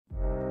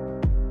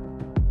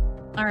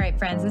All right,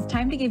 friends, it's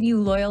time to give you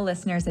loyal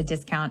listeners a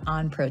discount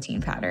on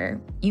protein powder.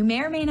 You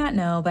may or may not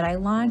know, but I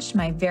launched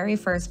my very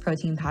first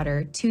protein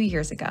powder 2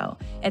 years ago.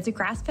 It's a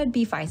grass-fed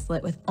beef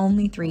isolate with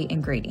only 3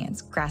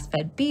 ingredients: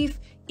 grass-fed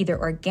beef, either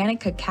organic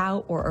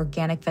cacao or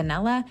organic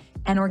vanilla,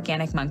 and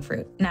organic monk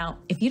fruit. Now,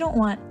 if you don't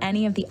want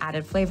any of the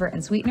added flavor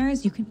and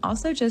sweeteners, you can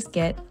also just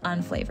get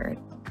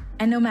unflavored.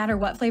 And no matter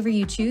what flavor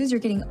you choose, you're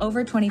getting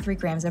over 23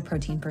 grams of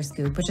protein per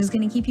scoop, which is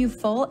going to keep you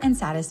full and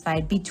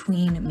satisfied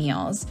between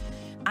meals.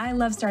 I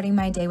love starting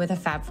my day with a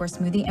Fab4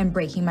 smoothie and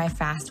breaking my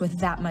fast with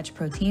that much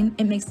protein.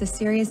 It makes a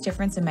serious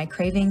difference in my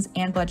cravings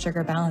and blood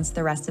sugar balance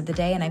the rest of the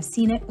day, and I've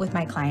seen it with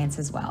my clients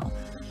as well.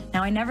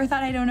 Now, I never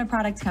thought I'd own a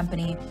product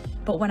company,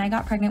 but when I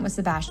got pregnant with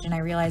Sebastian, I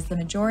realized the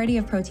majority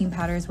of protein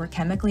powders were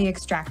chemically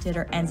extracted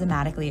or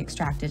enzymatically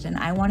extracted, and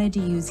I wanted to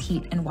use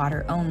heat and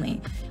water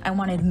only. I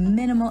wanted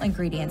minimal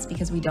ingredients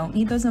because we don't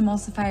need those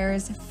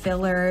emulsifiers,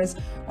 fillers,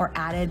 or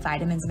added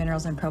vitamins,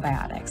 minerals, and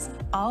probiotics.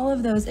 All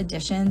of those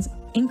additions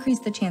increase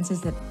the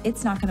chances that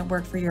it's not going to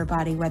work for your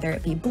body, whether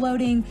it be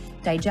bloating,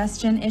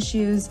 digestion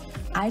issues.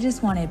 I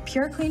just wanted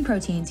pure, clean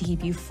protein to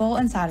keep you full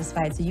and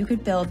satisfied so you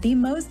could build the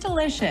most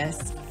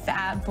delicious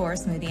Fab4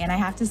 smoothie. And I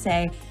have to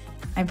say,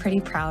 I'm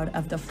pretty proud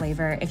of the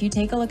flavor. If you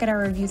take a look at our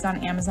reviews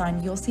on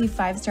Amazon, you'll see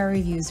 5-star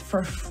reviews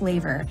for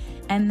flavor.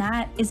 And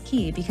that is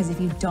key, because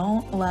if you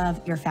don't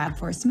love your Fab4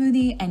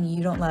 smoothie and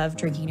you don't love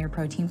drinking your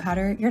protein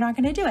powder, you're not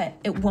going to do it.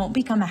 It won't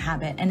become a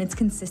habit, and it's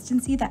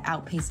consistency that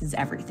outpaces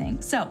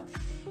everything. So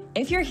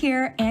if you're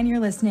here and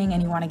you're listening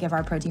and you want to give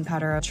our protein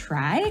powder a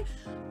try,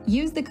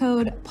 use the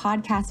code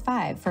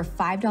PODCAST5 for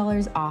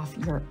 $5 off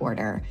your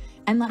order.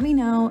 And let me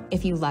know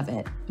if you love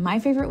it. My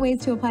favorite ways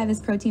to apply this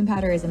protein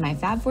powder is in my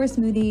Fab4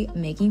 smoothie,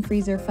 making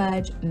freezer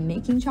fudge,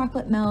 making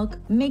chocolate milk,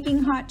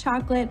 making hot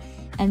chocolate,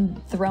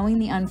 and throwing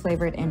the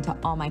unflavored into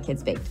all my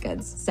kids' baked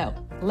goods. So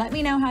let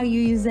me know how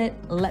you use it.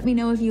 Let me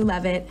know if you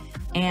love it,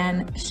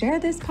 and share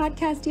this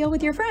podcast deal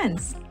with your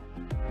friends.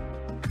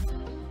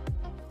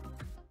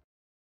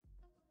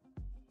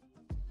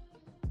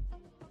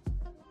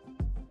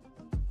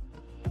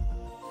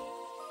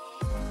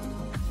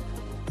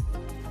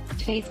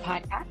 Today's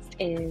podcast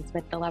is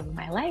with the love of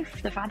my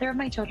life, the father of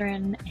my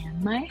children,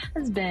 and my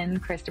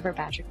husband, Christopher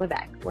Patrick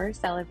LeVeque. We're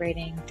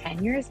celebrating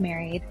 10 years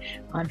married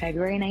on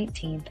February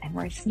 19th, and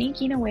we're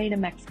sneaking away to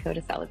Mexico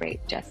to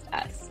celebrate just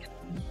us.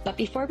 But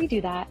before we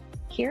do that,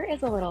 here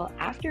is a little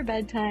after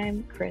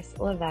bedtime Chris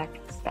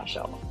LeVeque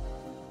special.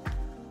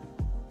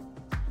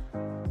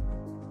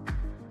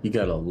 You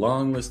got a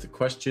long list of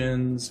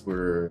questions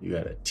where you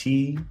got a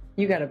tea.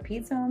 You got a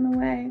pizza on the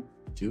way.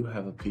 Do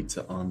have a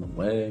pizza on the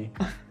way.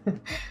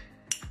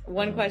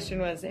 One question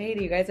was, hey,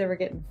 do you guys ever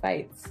get in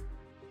fights?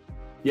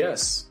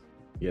 Yes.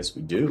 Yes,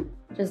 we do.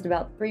 Just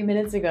about 3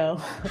 minutes ago,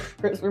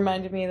 Chris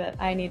reminded me that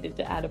I needed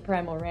to add a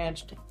Primal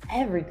Ranch to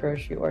every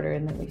grocery order,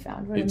 and then we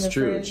found one in the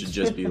true. fridge. It should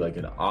just be like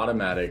an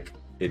automatic,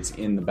 it's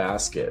in the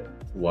basket.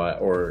 Why?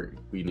 Or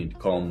we need to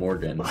call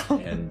Morgan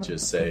and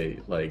just say,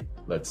 like,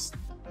 let's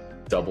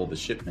double the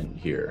shipment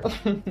here.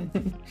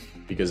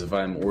 Because if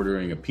I'm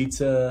ordering a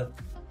pizza,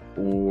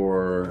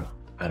 or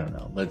I don't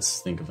know, let's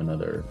think of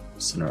another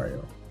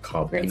scenario.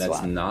 And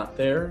that's not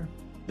there,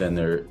 then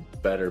there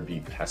better be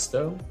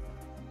pesto.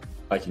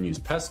 I can use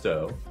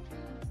pesto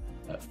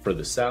for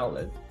the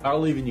salad.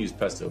 I'll even use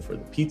pesto for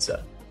the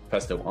pizza.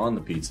 Pesto on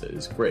the pizza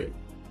is great.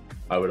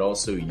 I would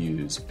also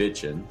use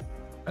bitchin.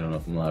 I don't know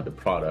if I'm allowed to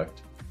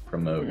product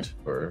promote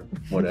or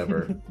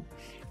whatever.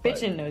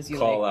 Bitchin knows you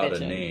call like out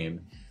bitchin. A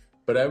name.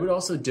 But I would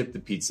also dip the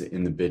pizza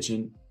in the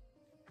bitchin.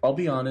 I'll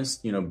be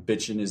honest,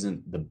 bitchin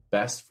isn't the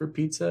best for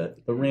pizza.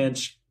 The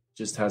ranch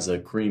just has a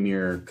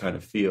creamier kind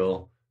of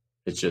feel.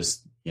 It's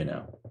just,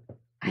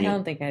 I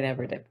don't think I'd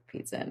ever dip a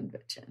pizza in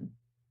bitchin.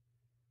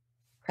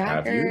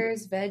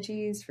 Crackers,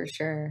 veggies, for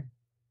sure.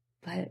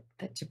 But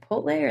the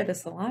chipotle or the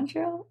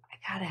cilantro, I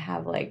gotta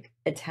have like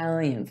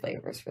Italian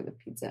flavors for the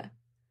pizza.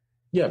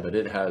 Yeah, but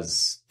it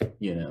has,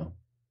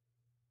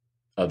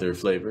 other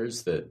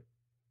flavors that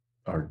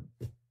are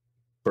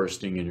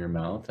bursting in your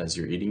mouth as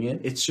you're eating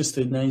it. It's just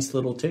a nice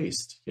little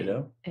taste, It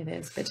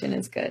is. Bitchin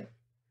is good.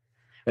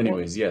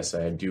 Anyways, yes,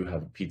 I do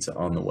have a pizza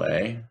on the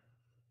way.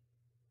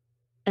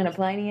 And a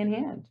pliny in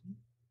hand.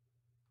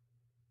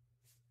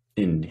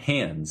 In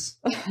hands.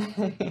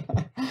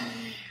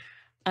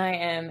 I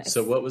am.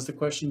 So what was the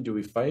question? Do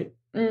we fight?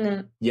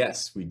 Mm.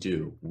 Yes, we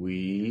do.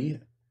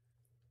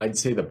 I'd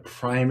say the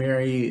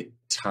primary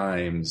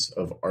times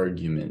of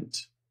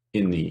argument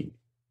in the,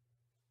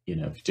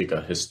 if you take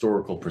a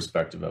historical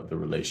perspective of the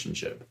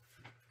relationship,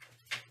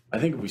 I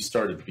think if we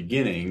start at the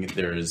beginning,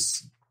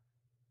 there's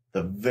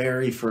the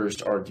very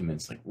first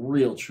arguments, like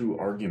real true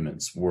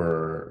arguments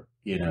were,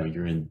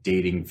 you're in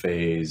dating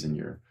phase and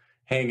you're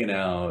hanging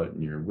out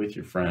and you're with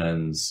your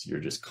friends, you're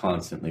just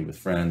constantly with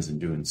friends and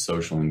doing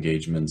social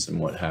engagements and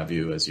what have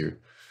you as you're,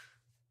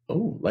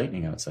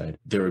 lightning outside.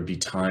 There would be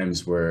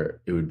times where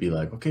it would be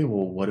like, okay,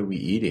 well, what are we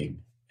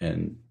eating?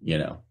 And,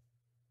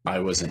 I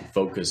wasn't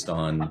focused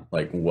on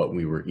like what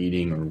we were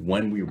eating or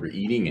when we were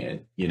eating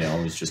it. You know,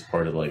 it was just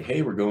part of like,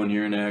 hey, we're going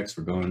here next.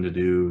 We're going to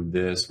do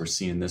this. We're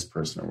seeing this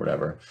person or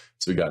whatever.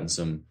 So we got in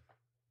some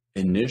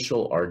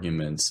initial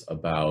arguments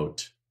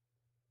about,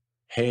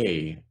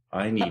 hey,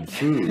 I need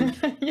food.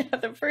 Yeah,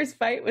 the first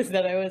fight was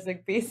that I was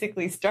like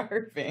basically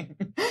starving.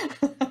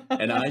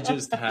 And I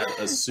just had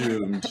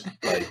assumed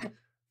like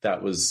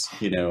that was,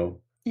 you know,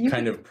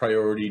 kind of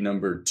priority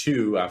number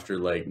 2 after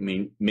like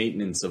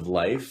maintenance of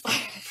life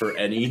for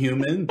any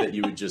human, that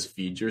you would just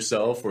feed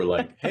yourself, or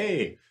like,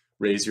 hey,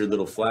 raise your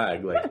little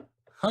flag, like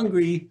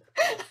hungry,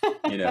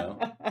 you know.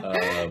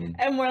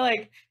 And we're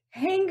like,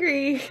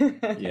 hangry.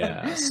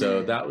 Yeah,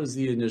 so that was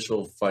the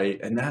initial fight,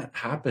 and that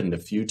happened a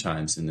few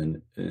times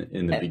in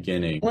the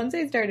beginning. Once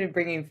I started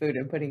bringing food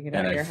and putting it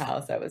at your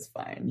house, I was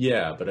fine.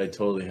 Yeah, but I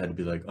totally had to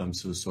be like, I'm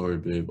so sorry,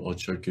 babe. I'll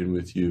check in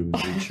with you and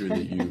make sure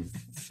that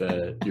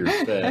you're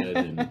fed.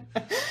 And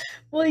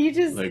well, you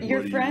just like,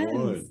 your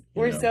friends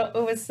were it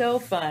was so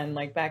fun.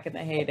 Like back in the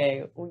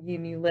heyday,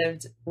 you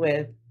lived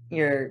with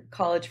your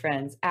college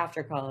friends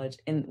after college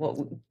in what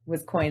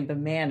was coined the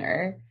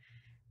manor,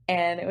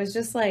 and it was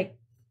just like,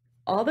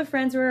 all the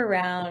friends were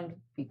around,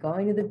 be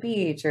going to the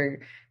beach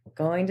or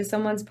going to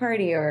someone's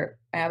party, or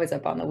I was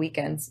up on the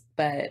weekends.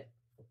 But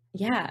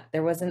yeah,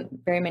 there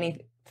wasn't very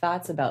many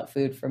thoughts about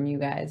food from you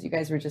guys. You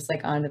guys were just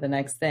like on to the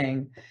next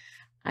thing.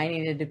 I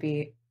needed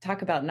to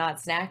talk about not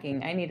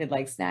snacking. I needed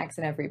like snacks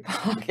in every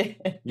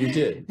pocket. You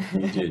did.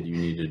 You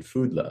needed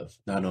food love.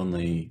 Not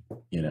only,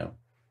 you know,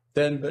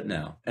 then, but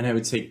now. And I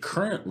would say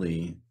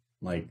currently,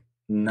 like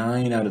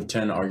 9 out of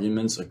 10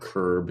 arguments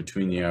occur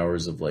between the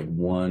hours of like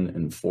 1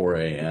 and 4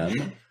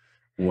 a.m.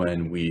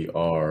 when we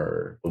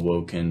are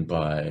awoken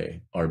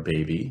by our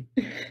baby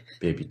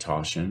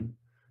Toshin,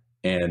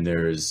 and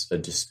there's a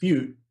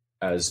dispute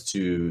as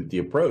to the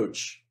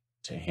approach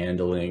to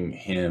handling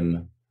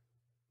him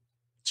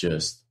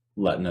just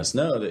letting us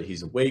know that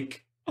he's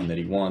awake and that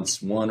he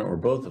wants one or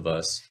both of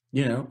us.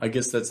 You know, I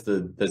guess that's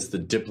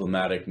the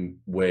diplomatic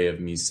way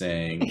of me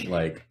saying,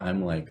 like,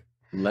 I'm like,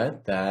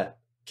 let that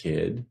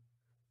kid,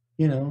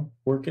 you know,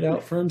 work it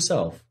out for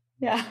himself.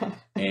 Yeah.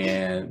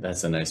 And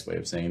that's a nice way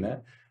of saying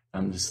that.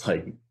 I'm just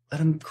like,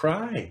 let him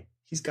cry.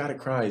 He's got to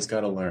cry. He's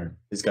got to learn.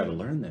 He's got to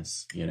learn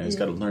this. You know, he's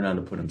got to learn how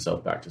to put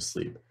himself back to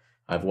sleep.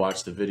 I've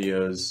watched the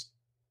videos.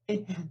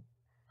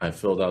 I've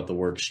filled out the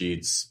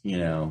worksheets. You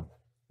know,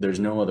 there's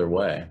no other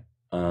way.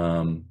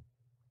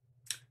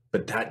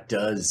 But that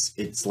does,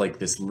 it's like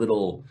this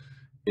little,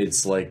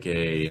 it's like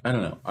I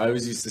don't know. I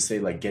always used to say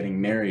like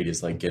getting married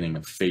is like getting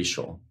a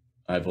facial.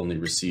 I've only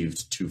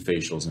received 2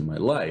 facials in my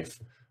life,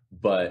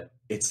 but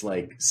it's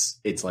like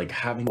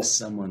having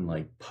someone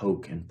like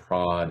poke and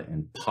prod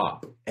and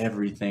pop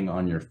everything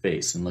on your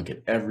face and look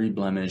at every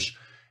blemish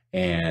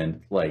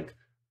and like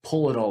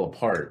pull it all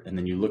apart. And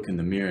then you look in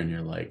the mirror and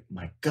you're like,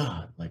 my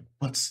God, like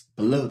what's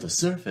below the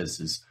surface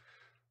is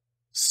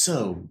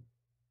so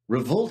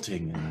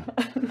revolting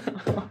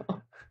and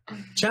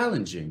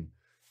challenging.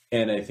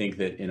 And I think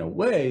that in a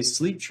way,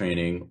 sleep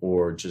training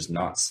or just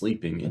not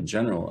sleeping in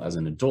general as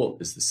an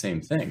adult is the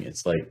same thing.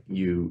 It's like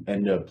you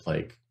end up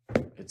like,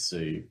 it's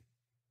in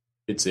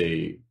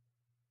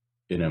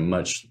a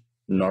much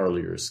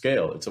gnarlier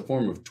scale. It's a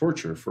form of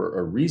torture for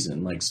a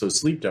reason. Like, so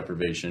sleep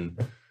deprivation,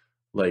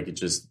 like it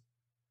just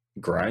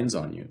grinds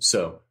on you.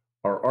 So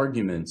our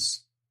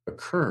arguments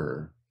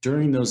occur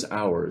during those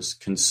hours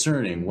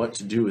concerning what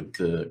to do with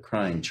the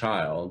crying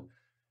child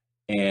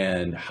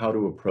and how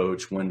to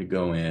approach, when to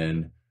go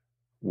in,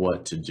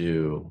 what to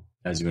do.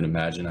 As you would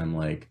imagine, I'm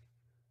like,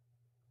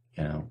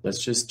 you know,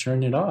 let's just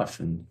turn it off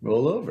and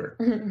roll over.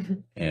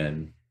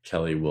 And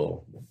Kelly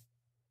will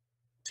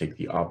take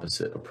the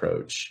opposite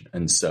approach.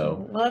 And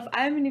so, well, if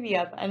I'm going to be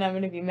up and I'm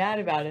going to be mad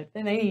about it,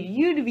 then I need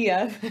you to be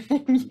up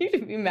and you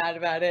to be mad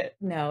about it.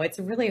 No, it's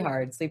really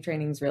hard. Sleep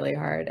training is really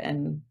hard.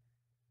 And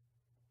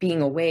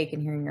being awake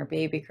and hearing your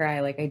baby cry,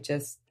 like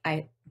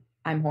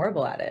I'm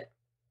horrible at it.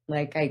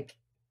 Like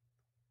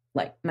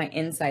my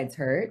insides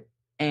hurt.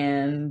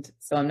 And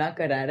so I'm not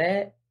good at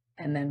it.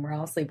 And then we're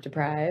all sleep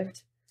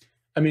deprived.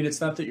 I mean,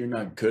 it's not that you're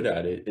not good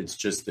at it. It's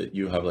just that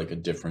you have like a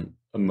different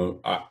I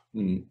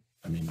mean,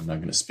 I'm not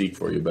going to speak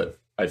for you, but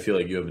I feel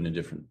like you have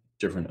a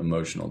different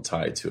emotional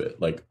tie to it.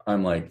 Like,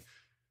 I'm like,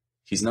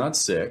 he's not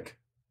sick.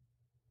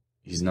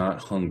 He's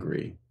not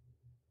hungry.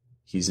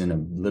 He's in a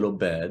little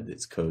bed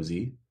that's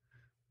cozy.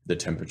 The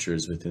temperature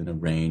is within a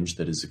range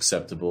that is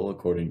acceptable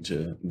according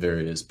to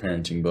various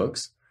parenting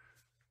books.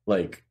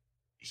 Like,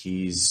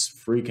 he's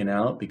freaking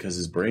out because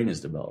his brain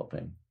is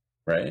developing,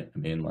 right? I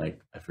mean,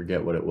 like, I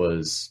forget what it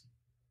was,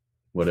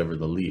 whatever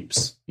the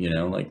leaps, you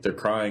know, like they're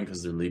crying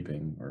because they're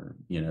leaping, or,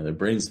 you know, their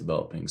brain's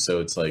developing. So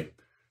it's like,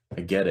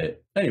 I get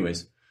it.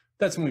 Anyways,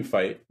 that's when we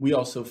fight. We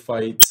also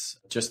fight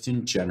just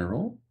in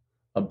general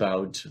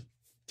about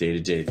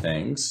day-to-day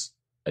things.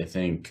 I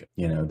think,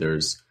 you know,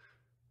 there's,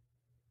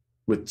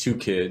 with 2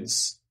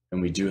 kids,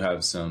 and we do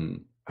have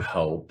some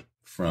help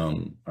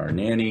from our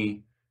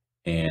nanny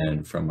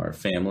and from our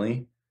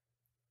family,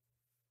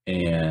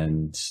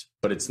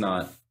 but it's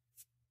not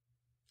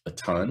a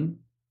ton.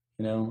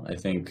 You know, I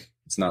think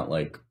it's not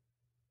like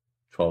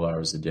 12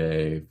 hours a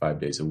day, 5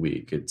 days a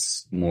week.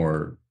 It's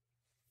more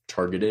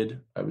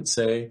targeted, I would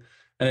say.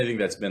 And I think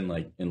that's been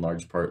like in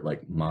large part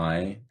like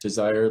my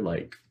desire.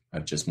 Like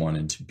I've just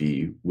wanted to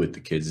be with the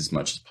kids as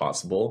much as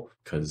possible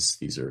because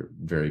these are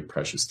very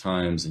precious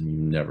times and you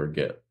never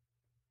get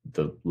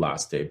the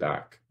last day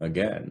back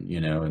again, you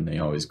know, and they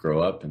always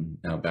grow up. And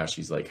now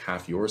Bashy's like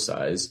half your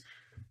size,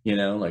 you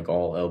know, like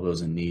all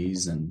elbows and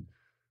knees. And,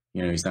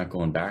 you know, he's not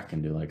going back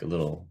into like a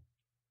little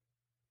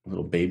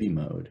baby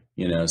mode,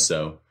 you know?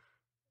 So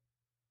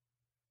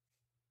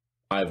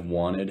I've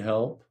wanted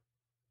help,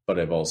 but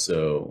I've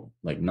also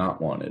like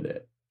not wanted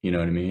it. You know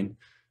what I mean?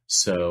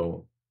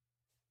 So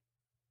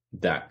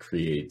that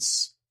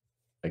creates,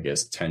 I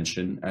guess,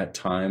 tension at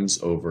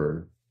times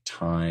over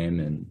time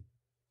and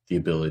the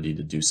ability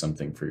to do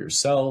something for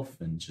yourself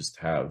and just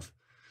have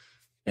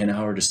an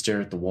hour to stare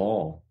at the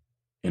wall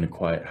in a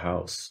quiet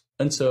house.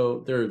 And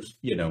so there's,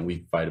 you know,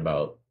 we fight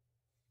about,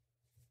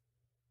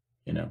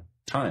 you know,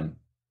 time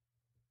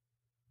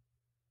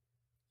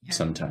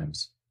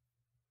sometimes.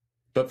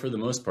 But for the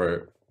most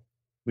part,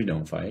 we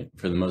don't fight.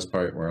 For the most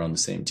part, we're on the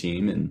same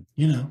team. And,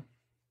 you know,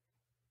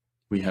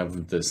 we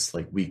have this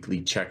like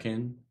weekly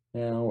check-in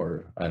now,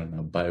 or I don't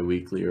know,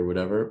 bi-weekly or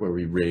whatever, where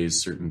we raise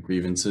certain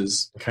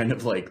grievances, kind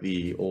of like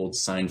the old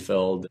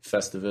Seinfeld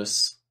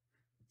Festivus.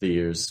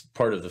 There's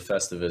part of the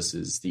Festivus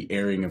is the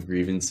airing of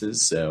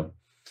grievances. So,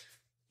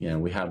 you know,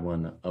 we had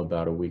one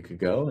about a week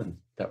ago, and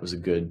that was a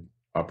good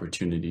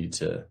opportunity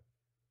to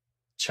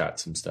chat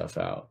some stuff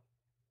out.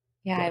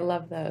 Yeah, I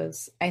love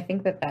those. I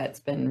think that that's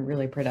been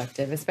really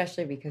productive,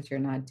 especially because you're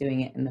not doing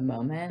it in the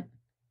moment.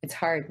 It's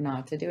hard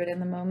not to do it in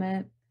the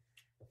moment,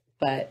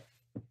 but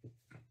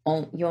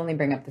you only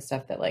bring up the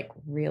stuff that like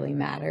really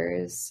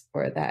matters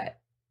or that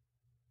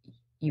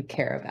you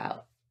care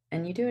about,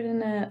 and you do it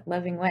in a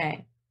loving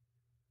way.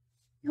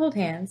 You hold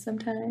hands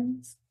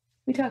sometimes.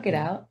 We talk it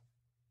out.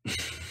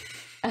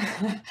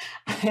 I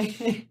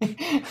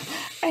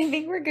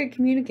think we're good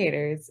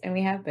communicators, and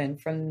we have been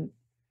from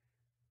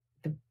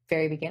the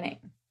very beginning.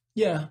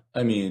 Yeah,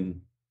 I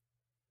mean,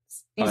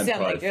 you I'd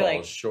sound like you're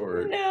like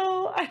short.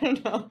 No, I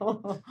don't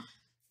know.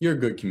 You're a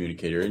good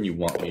communicator, and you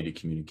want me to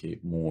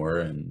communicate more,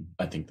 and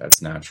I think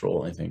that's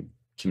natural. I think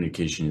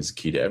communication is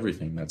key to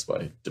everything. That's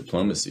why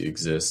diplomacy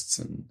exists,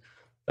 and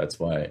that's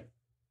why,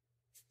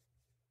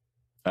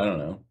 I don't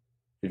know,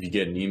 if you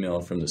get an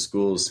email from the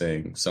school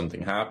saying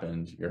something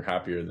happened, you're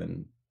happier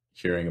than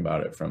hearing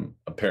about it from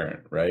a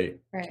parent,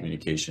 right? Right.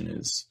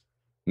 Communication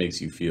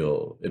makes you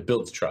feel, it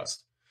builds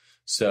trust.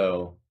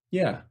 So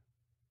yeah,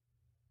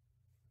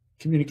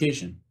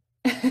 communication.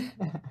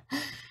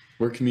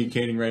 We're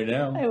communicating right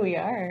now. We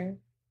are.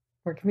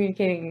 We're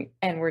communicating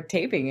and we're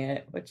taping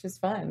it, which is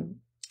fun.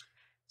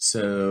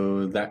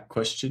 So that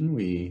question,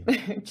 we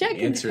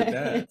answered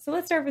that. So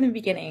let's start from the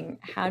beginning.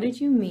 How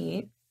did you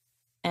meet,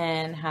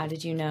 and how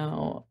did you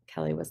know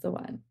Kelly was the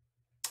one?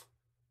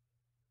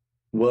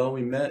 Well,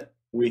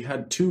 we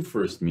had two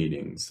first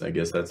meetings. I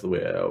guess that's the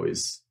way I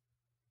always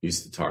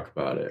used to talk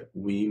about it.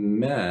 We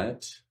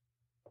met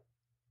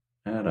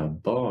at a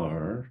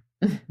bar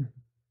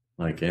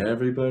like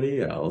everybody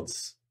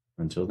else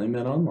until they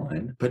met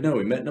online. But no,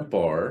 we met in a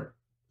bar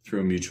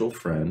through a mutual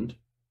friend,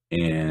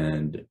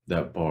 and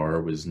that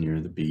bar was near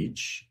the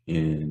beach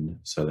in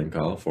Southern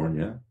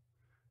California.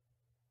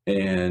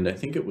 And I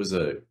think it was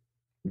a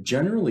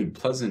generally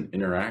pleasant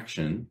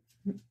interaction,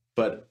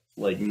 but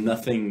like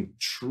nothing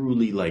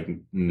truly like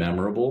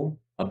memorable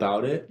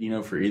about it, you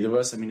know, for either of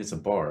us. I mean, it's a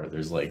bar.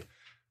 There's like,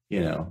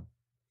 you know,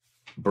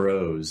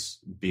 bros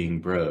being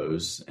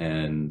bros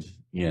and,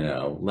 you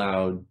know,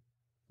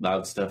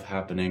 loud stuff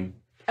happening.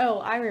 Oh,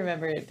 I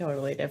remember it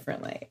totally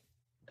differently.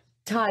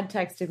 Todd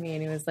texted me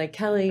and he was like,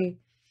 Kelly,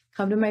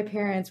 come to my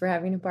parents. We're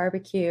having a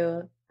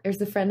barbecue. There's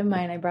a friend of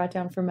mine I brought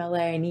down from LA.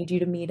 I need you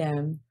to meet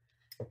him.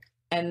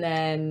 And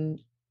then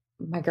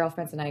my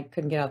girlfriends and I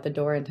couldn't get out the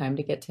door in time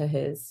to get to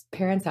his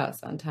parents'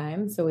 house on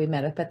time. So we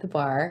met up at the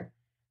bar,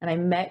 and I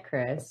met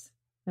Chris.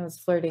 I was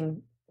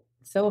flirting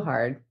so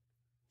hard.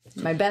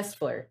 My best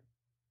flirt.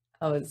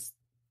 I was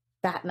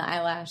batting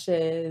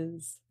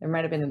eyelashes. There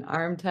might have been an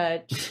arm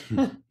touch.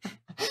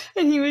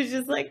 And he was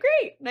just like,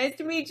 great, nice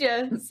to meet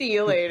you. See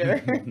you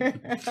later.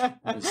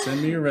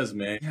 Send me your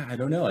resume. Yeah, I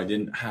don't know. I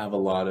didn't have a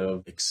lot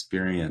of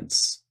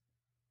experience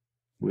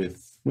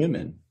with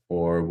women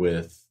or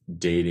with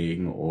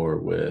dating or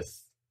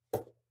with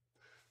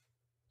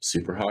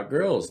super hot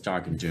girls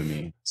talking to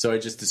me. So I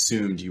just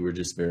assumed you were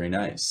just very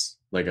nice.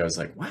 Like I was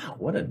like, wow,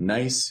 what a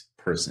nice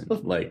person.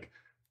 Like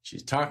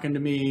she's talking to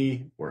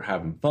me. We're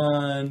having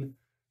fun.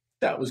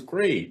 That was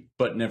great.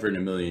 But never in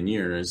a million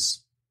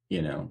years,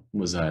 you know,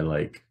 was I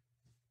like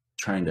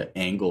trying to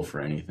angle for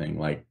anything.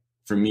 Like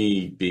for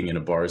me, being in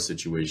a bar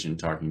situation,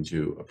 talking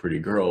to a pretty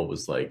girl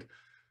was like,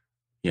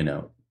 you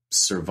know,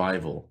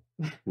 survival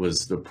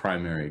was the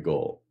primary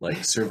goal.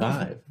 Like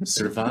survive,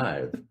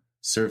 survive,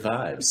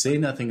 survive. Say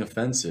nothing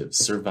offensive,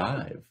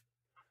 survive.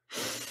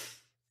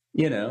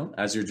 You know,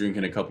 as you're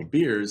drinking a couple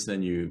beers,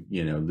 then you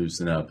know,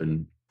 loosen up,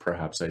 and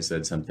perhaps I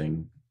said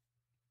something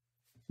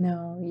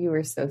No, you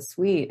were so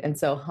sweet and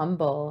so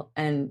humble.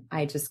 And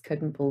I just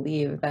couldn't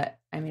believe that.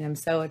 I mean, I'm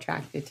so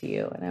attracted to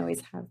you and I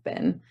always have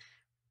been.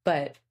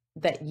 But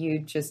that you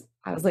just,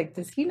 I was like,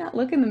 does he not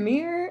look in the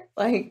mirror?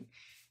 Like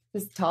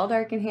this tall,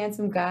 dark, and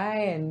handsome guy,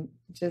 and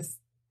just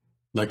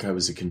like I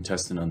was a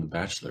contestant on The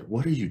Bachelor.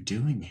 What are you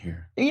doing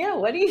here? Yeah,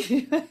 what do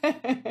you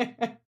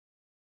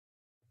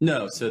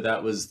No, so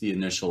that was the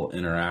initial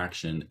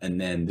interaction.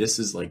 And then this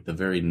is like the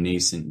very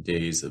nascent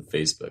days of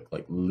Facebook,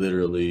 like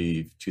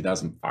literally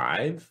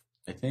 2005,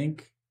 I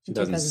think,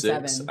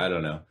 2006. I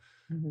don't know.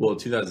 Mm-hmm. Well,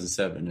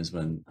 2007 is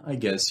when, I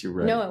guess you're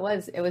right. No, it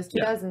was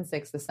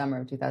 2006, the summer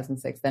of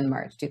 2006. Then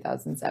March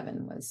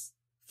 2007 was.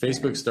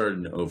 Facebook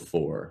started in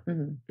 04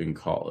 in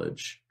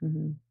college,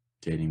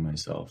 dating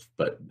myself,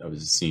 but I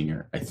was a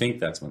senior. I think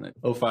that's when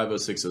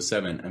 05, 06,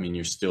 07. I mean,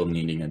 you're still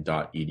needing a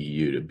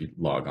 .edu to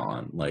log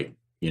on. Like,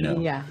 you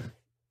know,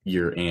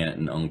 your aunt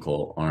and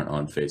uncle aren't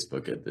on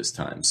Facebook at this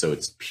time. So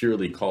it's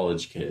purely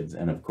college kids.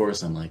 And of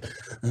course, I'm like,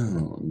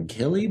 oh,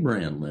 Kelly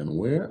Brandlin,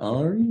 where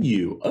are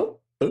you? Oh,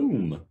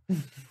 boom.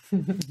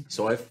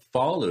 So I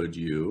followed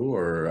you,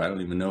 or I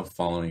don't even know if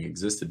following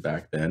existed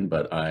back then,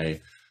 but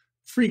I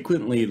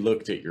frequently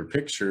looked at your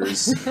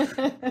pictures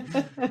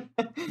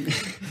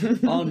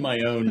on my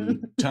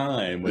own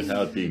time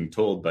without being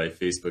told by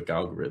Facebook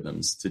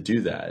algorithms to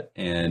do that.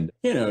 And,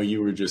 you know,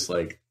 you were just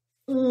like,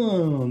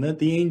 oh, I'm at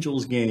the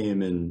Angels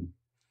game, and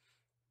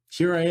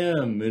here I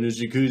am in a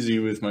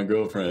jacuzzi with my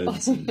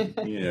girlfriends, and,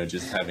 you know,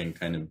 just having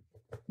kind of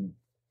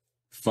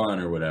fun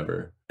or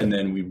whatever. And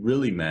then we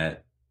really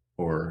met,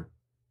 or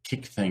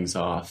kicked things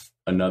off.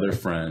 Another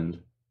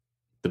friend,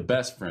 the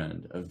best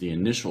friend of the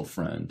initial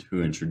friend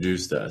who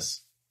introduced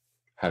us,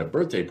 had a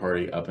birthday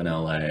party up in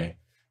LA,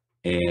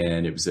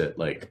 and it was at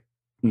like,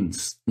 it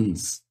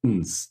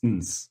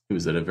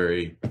was at a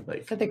very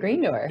like, at the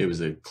Green Door. It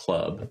was a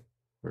club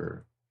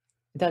where.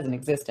 It doesn't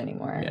exist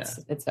anymore. Yeah.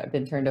 It's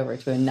been turned over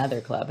to another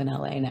club in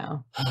LA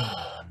now.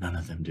 None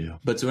of them do.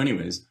 But so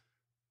anyways,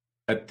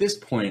 at this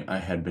point, I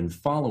had been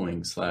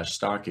following /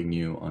 stalking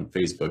you on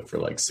Facebook for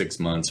like 6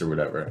 months or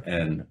whatever.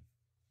 And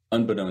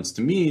unbeknownst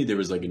to me, there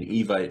was like an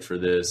evite for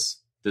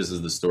this. This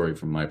is the story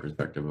from my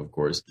perspective, of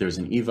course. There's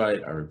an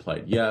evite. I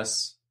replied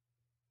yes.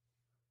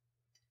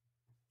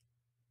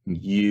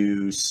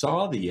 You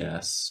saw the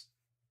yes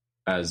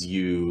as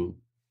you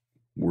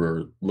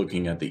were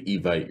looking at the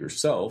evite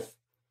yourself.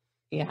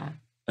 Yeah.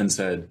 And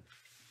said,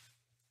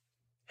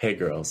 hey,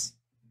 girls,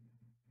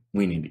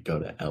 we need to go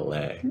to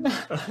LA.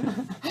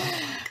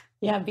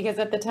 Yeah, because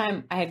at the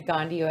time I had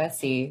gone to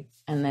USC,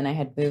 and then I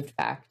had moved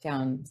back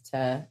down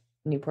to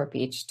Newport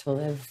Beach to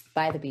live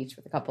by the beach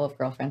with a couple of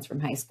girlfriends from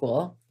high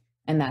school.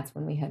 And that's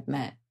when we had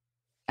met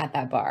at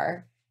that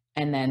bar.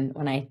 And then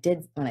when I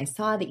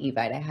saw the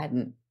Evite, I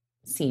hadn't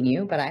seen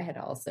you, but I had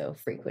also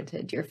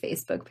frequented your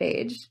Facebook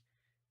page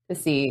to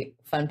see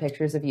fun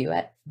pictures of you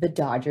at the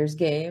Dodgers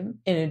game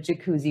in a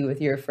jacuzzi with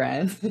your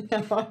friends.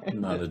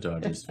 I'm not a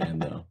Dodgers fan,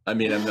 though. I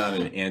mean, I'm not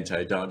an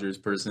anti-Dodgers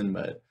person,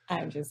 but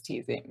I'm just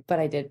teasing. But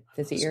I did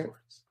visit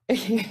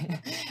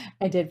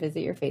I did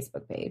visit your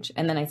Facebook page,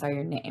 and then I saw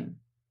your name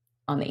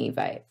on the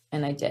Evite,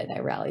 and I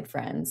rallied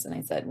friends, and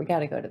I said, we got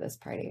to go to this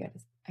party.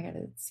 I got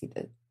to see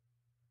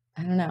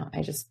I don't know.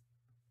 I just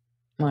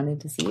wanted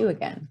to see you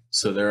again.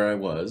 So there I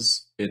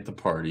was at the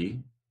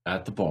party,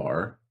 at the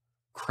bar,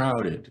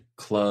 crowded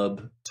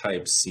club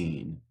type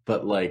scene,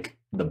 but like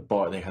the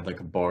bar, they had like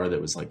a bar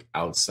that was like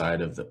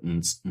outside of the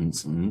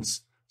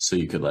so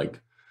you could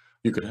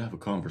have a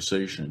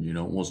conversation, you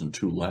know, it wasn't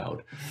too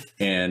loud.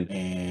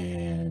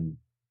 And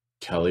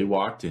Kelly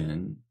walked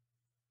in,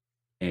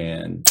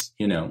 and,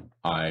 you know,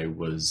 I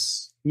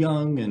was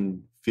young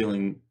and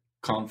feeling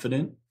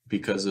confident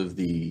because of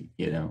the,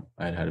 you know,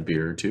 I'd had a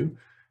beer or two,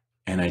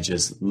 and I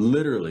just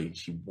literally,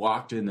 she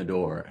walked in the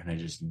door and I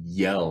just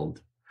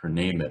yelled her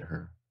name at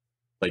her.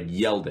 Like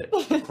yelled it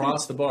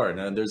across the bar.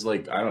 Now there's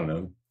like, I don't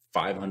know,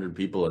 500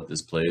 people at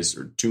this place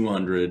or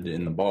 200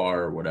 in the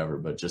bar or whatever,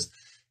 but just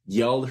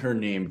yelled her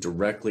name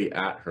directly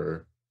at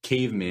her,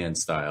 caveman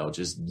style,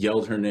 just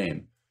yelled her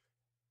name.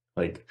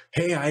 Like,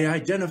 hey, I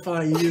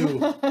identify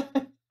you.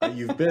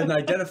 You've been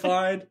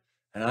identified,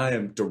 and I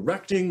am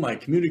directing my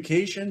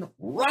communication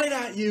right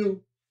at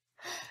you.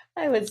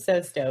 I was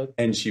so stoked.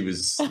 And she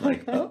was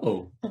like,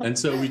 oh. And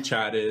so we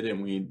chatted,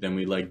 and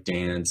we like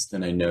danced,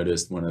 and I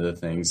noticed one of the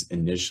things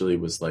initially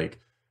was like,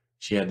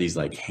 she had these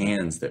like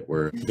hands they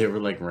were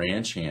like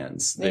ranch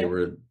hands. Yeah.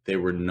 They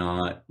were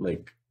not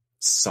like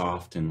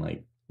soft and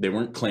like, they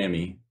weren't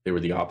clammy. They were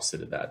the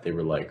opposite of that. They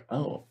were like,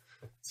 oh,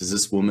 is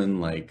this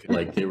woman like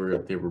they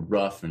were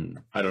rough,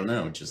 and I don't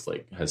know, just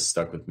like has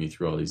stuck with me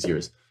through all these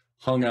years.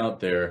 Hung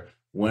out there,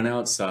 went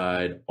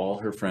outside, all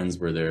her friends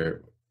were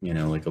there, you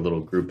know, like a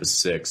little group of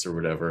 6 or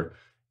whatever.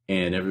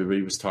 And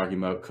everybody was talking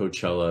about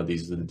Coachella.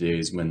 These are the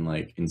days when,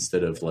 like,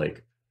 instead of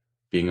like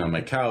being on my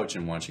couch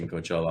and watching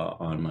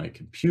Coachella on my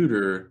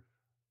computer,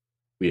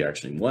 we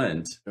actually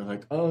went. They're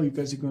like, oh, you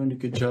guys are going to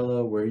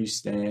Coachella. Where are you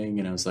staying?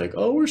 And I was like,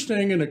 oh, we're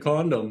staying in a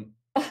condom.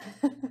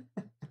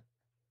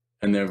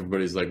 And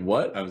everybody's like,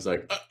 what? I was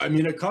like, I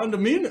mean, a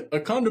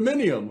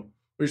condominium.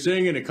 we're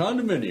staying in a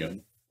condominium.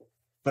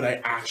 But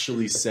I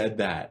actually said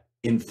that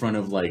in front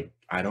of like,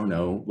 I don't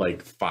know,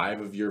 like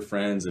 5 of your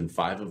friends and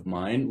 5 of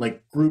mine,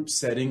 like group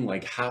setting,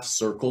 like half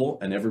circle.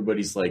 And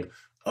everybody's like,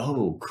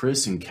 oh,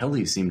 Chris and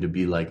Kelly seem to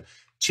be like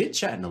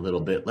chit-chatting a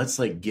little bit. Let's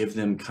like give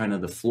them kind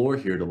of the floor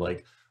here to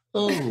like,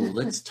 oh,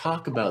 let's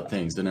talk about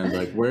things. And I'm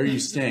like, where are you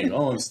staying?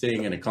 Oh, I'm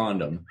staying in a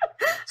condom.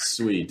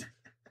 Sweet.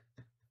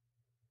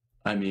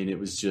 I mean, it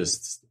was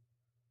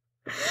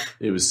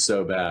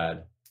so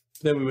bad.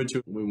 Then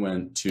we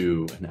went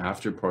to an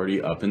after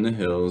party up in the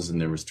hills,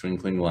 and there was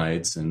twinkling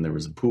lights, and there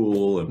was a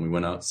pool, and we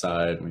went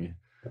outside, and we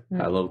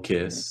had a little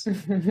kiss.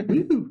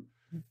 Woo!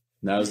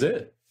 That was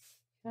it.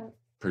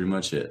 Pretty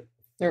much it.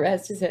 The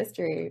rest is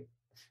history.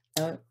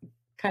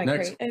 Kind of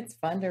crazy. It's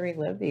fun to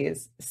relive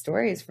these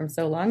stories from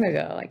so long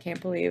ago. I can't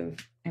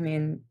believe, I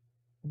mean,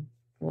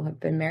 we'll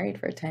have been married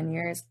for 10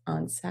 years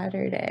on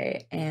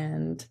Saturday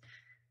and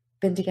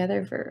been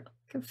together for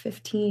like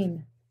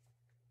 15.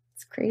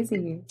 It's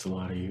crazy. It's a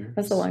lot of years.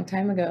 That's a long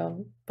time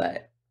ago,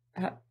 but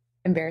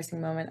embarrassing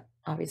moment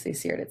obviously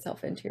seared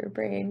itself into your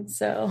brain.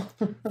 So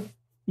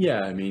yeah,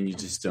 I mean, you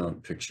just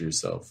don't picture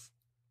yourself.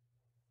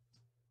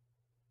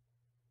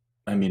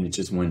 I mean, it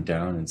just went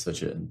down in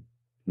such a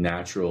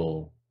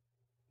natural,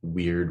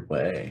 weird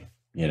way,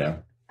 you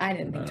know? I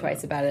didn't think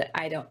twice about it.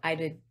 I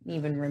didn't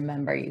even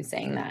remember you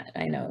saying that.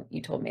 I know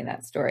you told me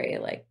that story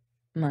like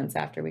months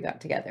after we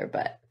got together,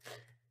 but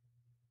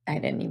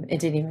it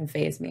didn't even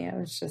faze me. I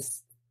was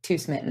just too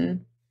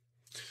smitten.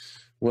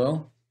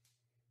 Well,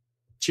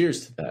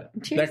 cheers to that.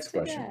 Cheers. Next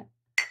question.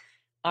 That.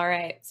 All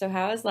right. So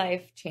how has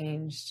life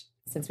changed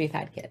since we've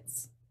had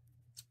kids?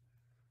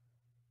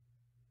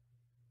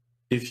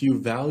 If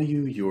you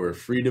value your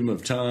freedom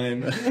of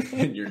time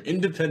and your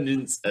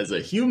independence as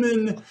a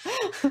human,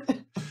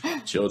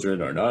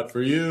 children are not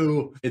for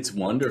you. It's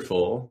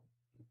wonderful.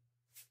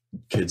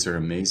 Kids are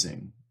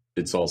amazing.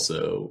 It's a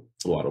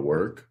lot of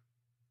work.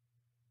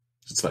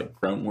 It's like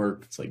grunt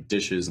work. It's like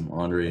dishes and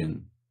laundry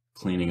and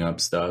cleaning up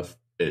stuff.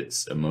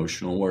 It's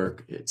emotional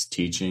work. It's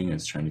teaching.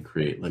 It's trying to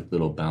create like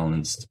little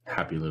balanced,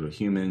 happy little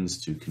humans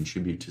to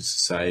contribute to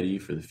society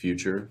for the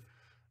future,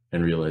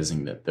 and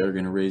realizing that they're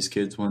going to raise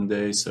kids one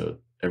day. So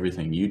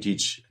everything you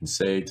teach and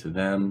say to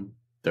them,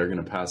 they're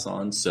going to pass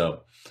on.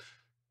 So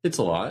it's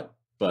a lot,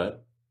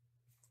 but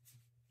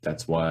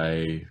that's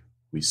why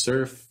we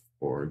surf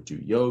or do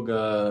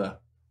yoga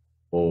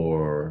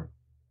or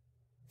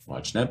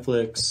watch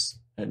Netflix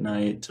at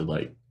night to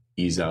like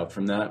ease out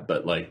from that.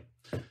 But like,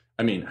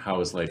 I mean, how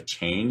has life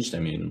changed? I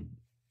mean,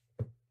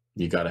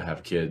 you got to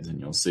have kids and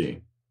you'll see.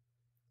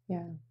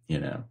 Yeah. You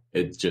know,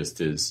 it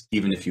just is,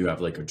 even if you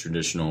have like a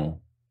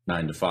traditional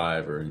 9 to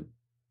 5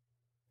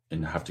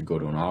 and have to go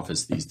to an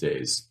office these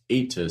days,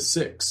 8 to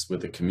 6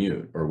 with a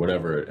commute or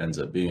whatever it ends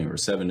up being, or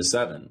 7 to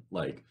 7,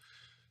 like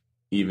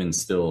even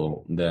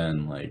still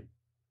then, like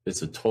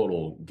it's a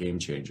total game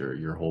changer.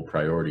 Your whole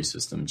priority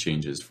system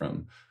changes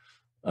from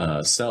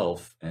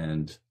self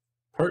and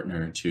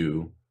partner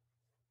to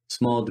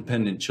small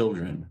dependent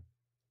children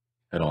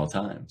at all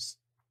times.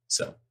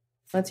 So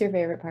what's your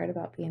favorite part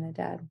about being a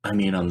dad? I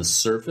mean, on the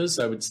surface,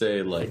 I would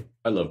say like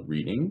I love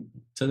reading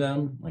to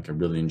them. Like I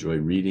really enjoy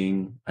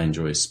reading. I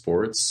enjoy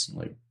sports,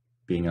 like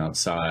being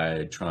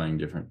outside, trying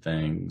different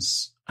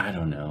things. I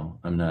don't know.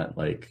 I'm not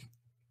like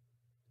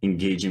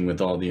engaging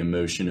with all the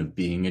emotion of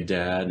being a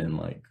dad and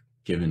like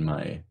giving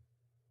my,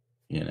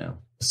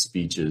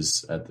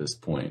 speeches at this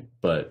point.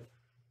 But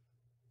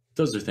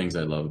those are things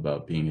I love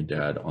about being a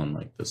dad on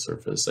like the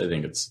surface. I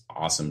think it's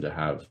awesome to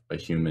have a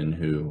human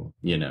who,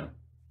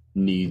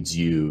 needs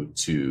you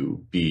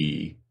to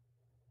be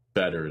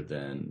better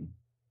than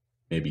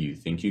maybe you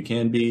think you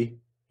can be.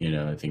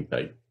 I think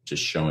that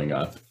just showing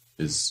up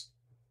is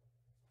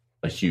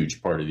a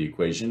huge part of the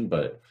equation,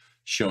 but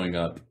showing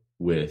up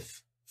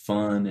with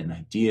fun and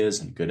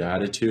ideas and good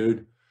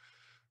attitude,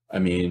 I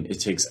mean, it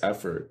takes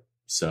effort.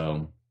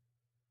 So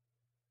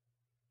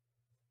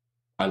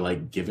I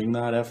like giving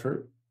that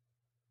effort,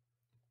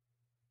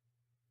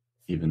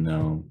 even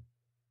though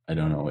I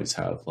don't always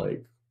have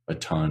like a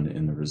ton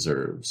in the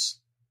reserves.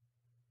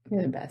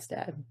 You're the best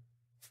dad.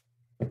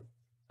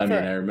 I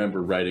mean, I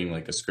remember writing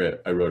like a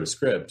script. I wrote a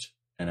script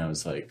and I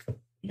was like,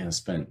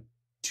 spent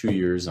 2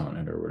 years on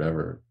it or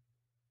whatever.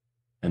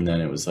 And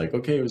then it was like,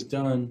 okay, it was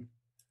done.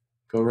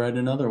 Go write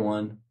another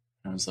one.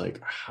 And I was like,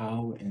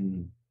 how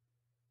in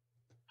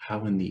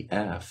the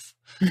F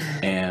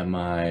am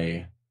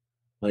I,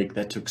 like,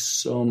 that took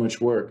so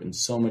much work and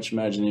so much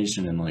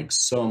imagination and like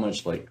so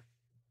much, like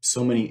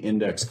so many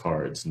index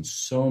cards and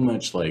so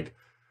much, like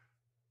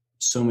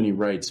so many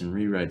writes and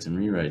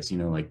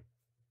rewrites, like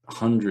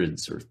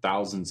hundreds or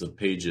thousands of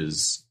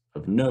pages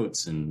of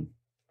notes and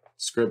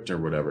script or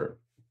whatever.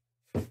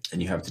 And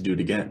you have to do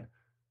it again.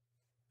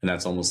 And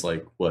that's almost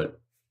like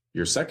what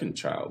your second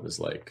child is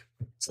like.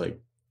 It's like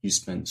you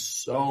spend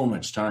so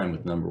much time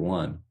with number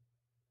one,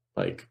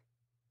 like,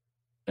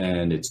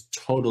 and it's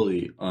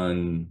totally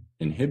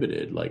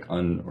uninhibited, like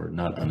or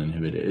not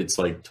uninhibited. It's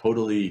like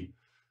totally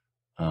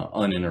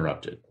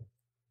uninterrupted.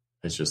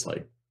 It's just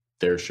like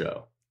their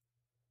show.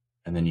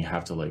 And then you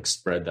have to like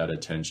spread that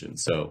attention.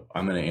 So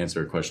I'm going to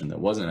answer a question that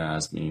wasn't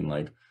asked, meaning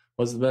like,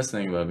 what's the best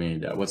thing about being a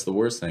dad? What's the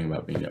worst thing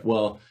about being a dad?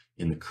 Well,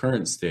 in the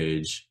current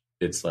stage,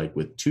 it's like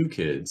with 2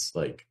 kids,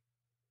 like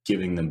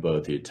giving them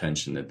both the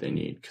attention that they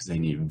need, because they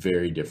need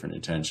very different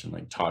attention.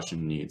 Like Tasha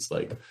needs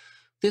like,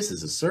 this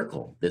is a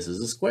circle, this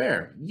is a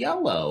square,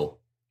 yellow,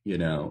 you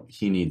know,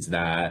 he needs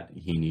that.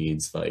 He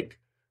needs like,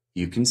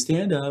 you can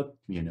stand up,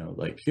 you know,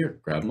 like here,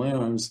 grab my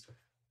arms.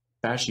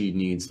 Bashi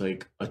needs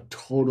like a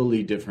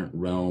totally different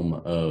realm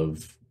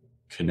of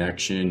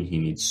connection. He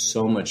needs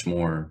so much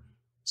more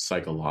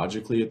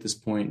psychologically at this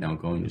point, now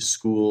going to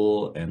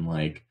school and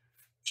like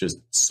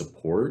just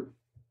support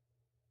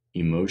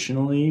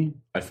emotionally.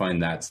 I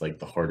find that's like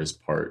the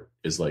hardest part,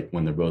 is like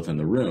when they're both in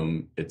the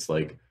room, it's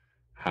like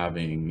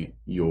having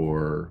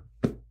like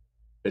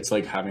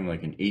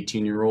an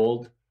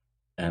 18-year-old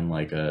and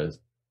like a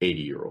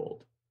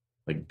 80-year-old.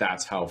 Like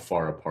that's how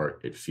far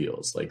apart it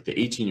feels. Like the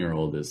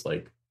 18-year-old is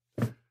like,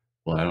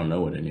 well, I don't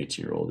know what an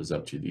 18-year-old is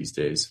up to these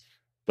days,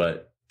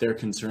 but their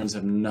concerns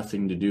have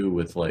nothing to do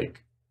with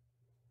like,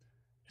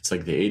 it's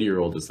like the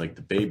 80-year-old is like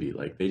the baby,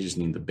 like they just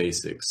need the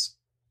basics.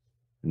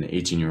 And the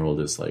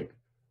 18-year-old is like,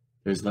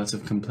 there's lots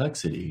of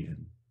complexity.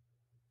 And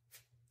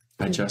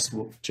I just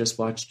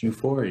watched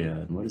Euphoria.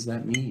 And what does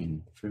that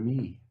mean for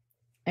me?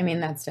 I mean,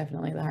 that's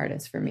definitely the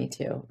hardest for me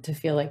too, to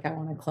feel like I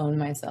want to clone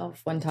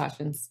myself when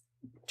Tasha's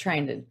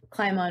trying to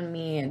climb on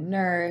me and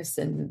nurse,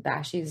 and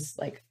Bashi's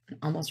like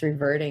almost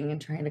reverting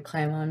and trying to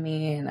climb on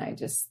me. And it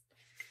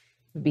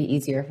would be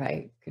easier if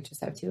I could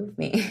just have 2 of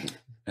me.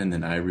 And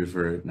then I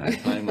revert and I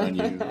climb on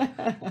you.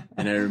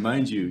 And I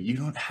remind you, you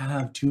don't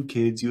have 2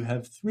 kids, you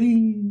have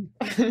 3.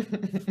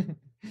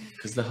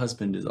 Because the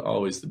husband is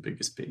always the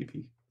biggest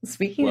baby.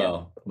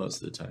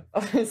 Most of the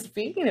time.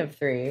 Speaking of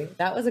 3,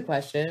 that was a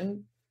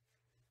question.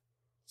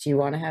 Do you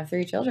want to have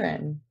 3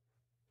 children?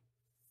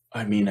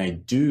 I mean, I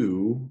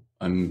do.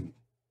 I'm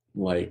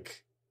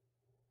like,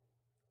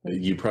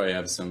 you probably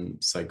have some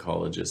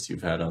psychologist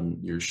you've had on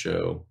your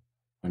show,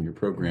 on your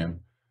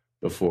program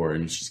before,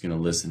 and she's going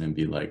to listen and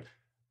be like,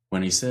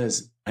 when he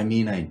says, I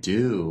mean, I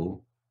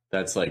do,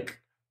 that's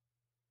like,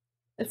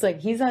 it's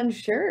like, he's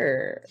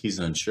unsure. He's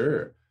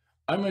unsure.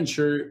 I'm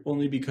unsure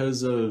only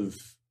because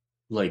of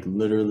like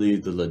literally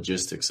the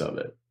logistics of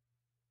it,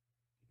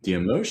 the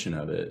emotion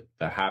of it,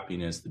 the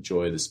happiness, the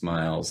joy, the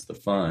smiles, the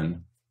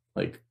fun,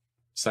 like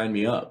sign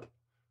me up.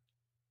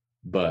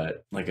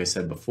 But like I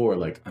said before,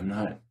 like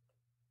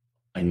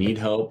I need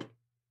help.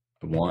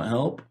 I want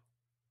help,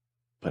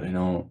 but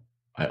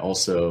I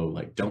also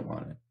like don't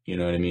want it. You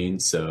know what I mean?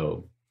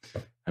 So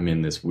I'm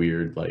in this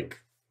weird like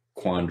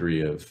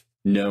quandary of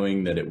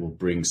knowing that it will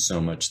bring so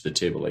much to the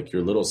table. Like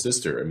your little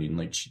sister, I mean,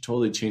 like she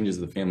totally changes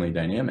the family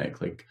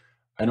dynamic. Like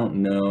I don't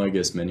know, I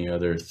guess many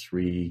other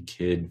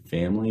 3-kid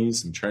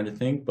families, I'm trying to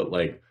think, but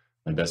like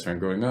my best friend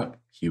growing up,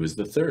 he was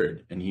the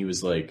 3rd, and he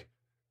was like,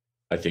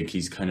 I think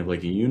he's kind of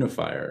like a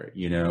unifier,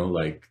 you know,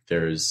 like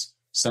there's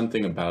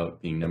something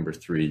about being number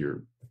 3.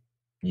 You're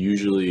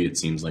usually, it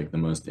seems like, the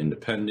most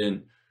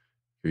independent.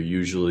 You're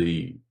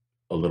usually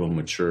a little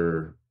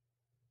mature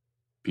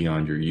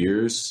beyond your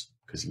years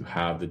because you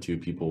have the 2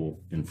 people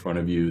in front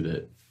of you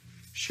that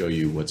show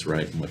you what's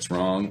right and what's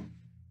wrong.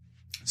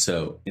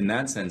 So in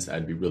that sense,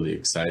 I'd be really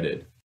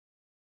excited.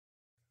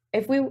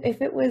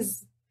 If it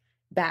was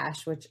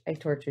Bash, which I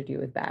tortured you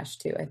with Bash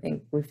too. I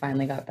think we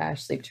finally got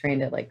Bash sleep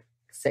trained at like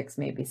 6,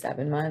 maybe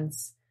 7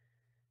 months.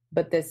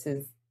 But this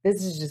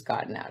has just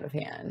gotten out of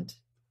hand.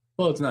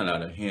 Well, it's not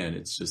out of hand.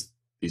 It's just,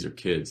 these are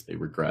kids. They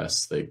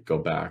regress. They go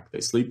back.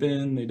 They sleep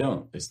in. They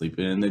don't. They sleep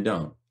in. They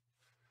don't.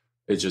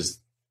 It's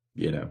just,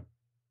 you know,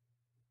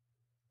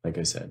 like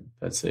I said,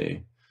 that's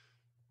a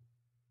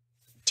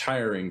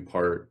tiring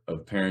part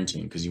of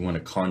parenting, because you want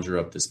to conjure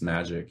up this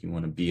magic. You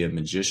want to be a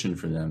magician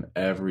for them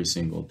every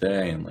single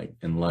day and like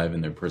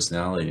enliven their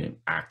personality and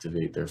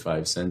activate their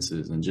 5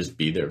 senses and just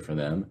be there for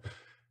them.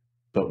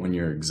 But when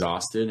you're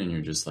exhausted and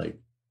you're just like,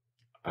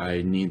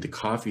 I need the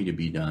coffee to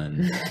be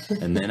done,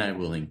 and then I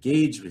will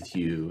engage with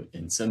you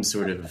in some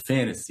sort of a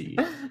fantasy.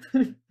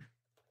 And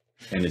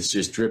it's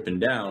just dripping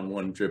down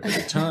 1 drip at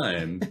a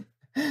time.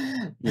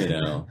 You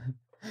know,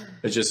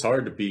 it's just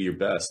hard to be your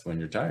best when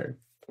you're tired.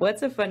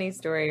 What's a funny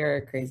story or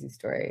a crazy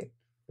story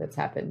that's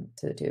happened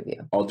to the 2 of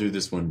you? I'll do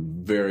this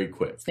one very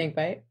quick. Snake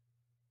bite?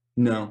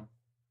 No,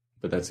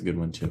 but that's a good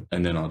one too.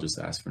 And then I'll just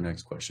ask for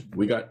next question.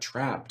 We got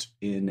trapped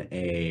in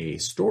a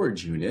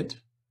storage unit.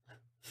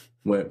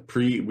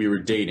 We were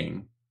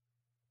dating.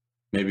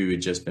 Maybe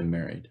we'd just been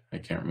married. I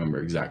can't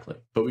remember exactly.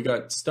 But we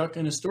got stuck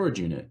in a storage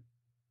unit,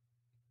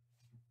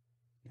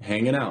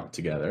 hanging out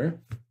together.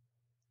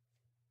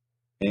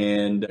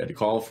 And I had to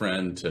call a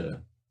friend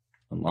to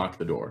unlock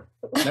the door.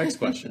 Next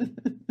question.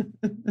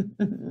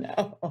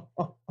 No,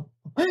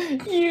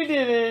 you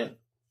didn't.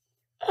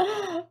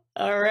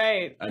 All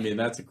right. I mean,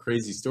 that's a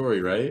crazy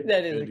story, right?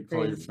 That is. You had to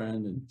call your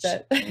friend and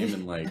she came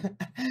and like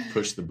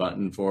push the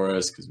button for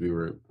us because we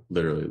were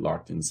literally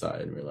locked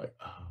inside. We were like,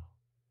 oh.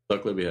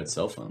 Luckily, we had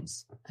cell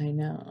phones. I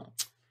know.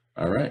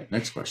 All right.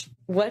 Next question.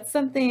 What's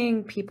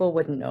something people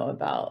wouldn't know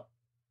about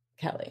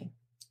Kelly?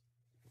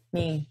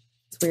 Me.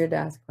 It's weird to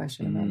ask a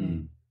question about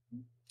me.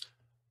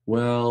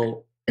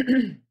 Well,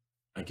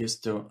 I guess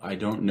I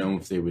don't know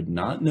if they would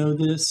not know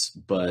this,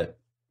 but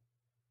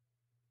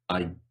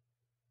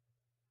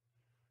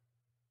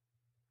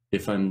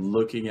if I'm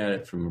looking at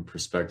it from a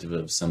perspective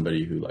of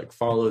somebody who like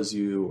follows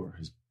you or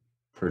has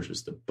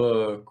purchased a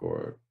book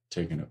or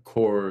taken a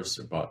course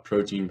or bought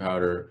protein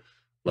powder,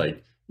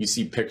 like you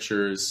see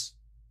pictures,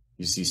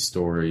 you see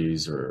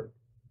stories, or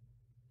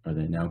are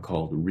they now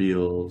called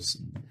reels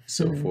and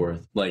so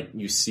forth? Like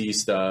you see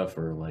stuff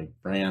or like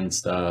brand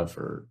stuff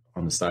or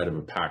on the side of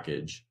a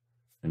package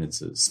and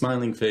it's a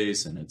smiling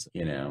face and it's,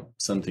 you know,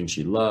 something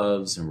she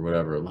loves or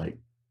whatever. Like,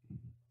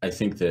 I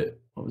think that,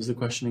 what was the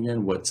question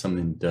again? What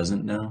something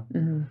doesn't know?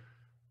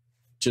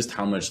 Just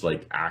how much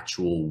like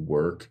actual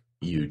work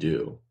you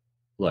do.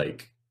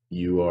 Like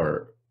you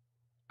are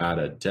at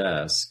a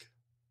desk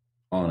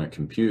on a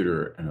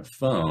computer and a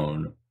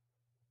phone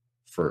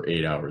for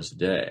 8 hours a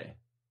day.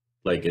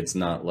 Like, it's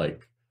not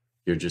like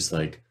you're just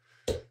like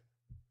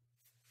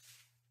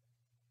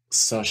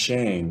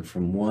sashaying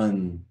from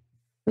one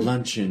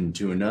luncheon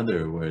to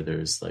another where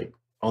there's like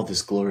all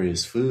this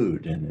glorious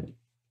food and it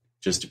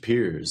just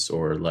appears,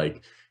 or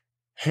like,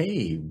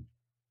 hey,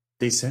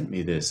 they sent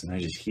me this and I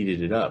just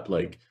heated it up.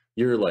 Like,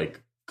 you're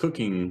like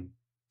cooking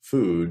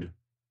food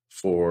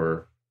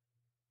for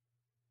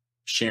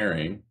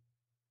sharing,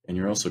 and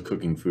you're also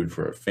cooking food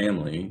for a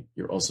family.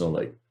 You're also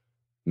like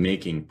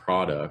making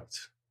product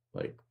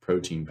like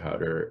protein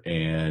powder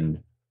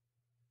and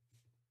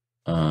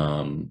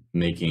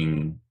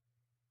making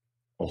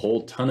a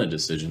whole ton of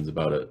decisions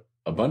about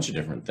a bunch of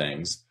different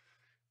things,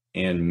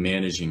 and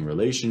managing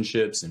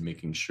relationships and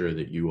making sure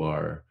that you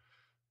are,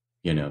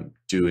 you know,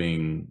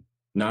 doing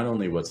not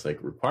only what's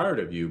like required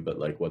of you, but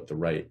like what the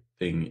right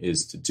thing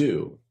is to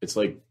do. It's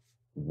like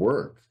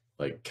work,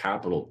 like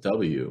capital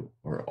W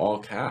or all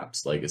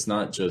caps. Like, it's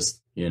not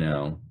just, you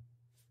know,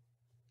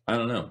 I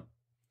don't know.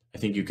 I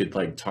think you could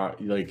like talk,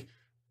 like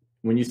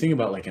when you think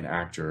about like an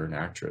actor or an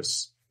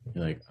actress,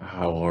 you're like,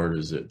 how hard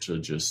is it to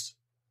just,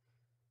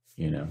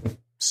 you know,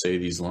 say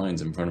these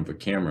lines in front of a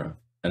camera?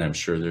 And I'm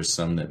sure there's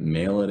some that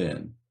mail it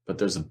in, but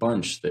there's a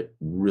bunch that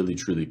really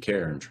truly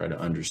care and try to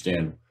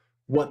understand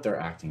what they're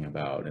acting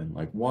about and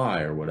like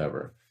why or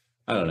whatever.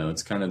 I don't know.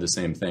 It's kind of the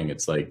same thing.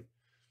 It's like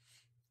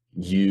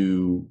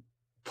you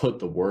put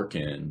the work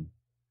in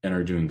and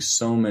are doing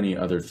so many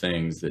other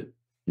things that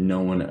no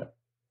one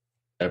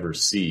ever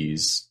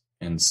sees.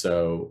 And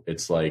so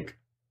it's like,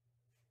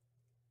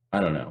 I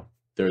don't know.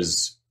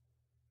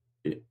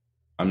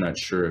 I'm not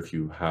sure if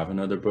you have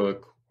another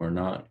book or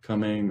not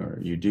coming, or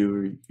you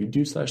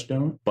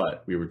do/don't,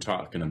 but we were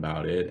talking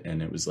about it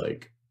and it was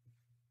like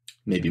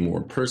maybe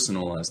more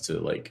personal as to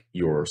like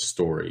your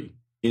story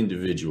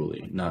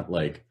individually, not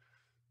like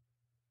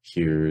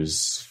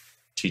here's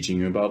teaching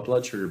you about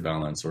blood sugar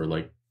balance or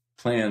like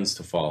plans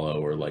to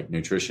follow or like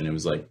nutrition. It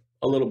was like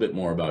a little bit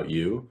more about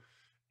you.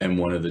 And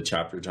one of the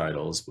chapter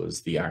titles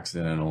was The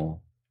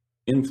Accidental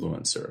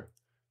Influencer.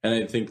 And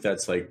I think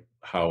that's like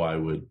how I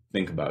would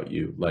think about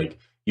you. Like,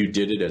 you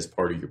did it as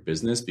part of your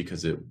business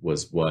because it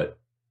was what,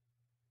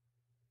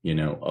 you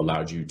know,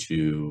 allowed you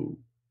to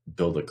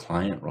build a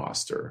client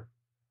roster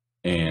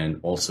and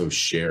also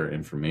share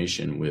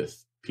information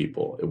with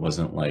people. It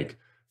wasn't like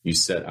you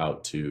set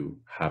out to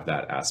have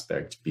that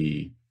aspect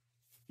be,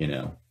 you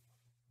know,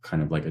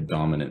 kind of like a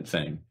dominant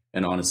thing.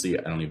 And honestly,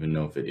 I don't even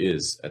know if it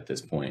is at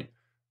this point.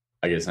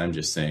 I guess I'm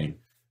just saying,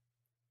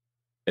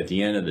 at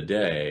the end of the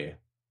day,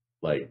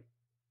 like,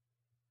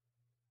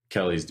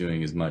 Kelly's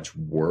doing as much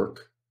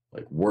work,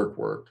 like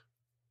work,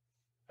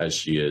 as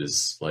she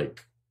is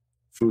like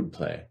food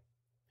play.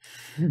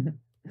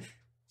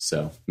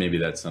 So maybe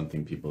that's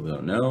something people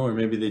don't know, or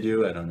maybe they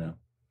do. I don't know.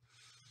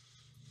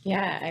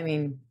 Yeah, I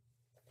mean,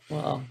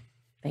 well,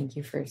 thank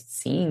you for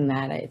seeing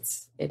that.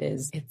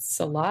 It's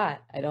a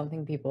lot. I don't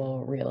think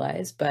people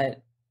realize,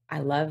 but I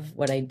love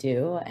what I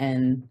do,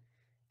 and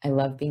I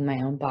love being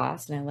my own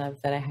boss, and I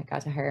love that I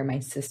got to hire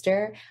my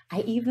sister. I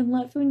even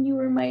loved when you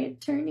were my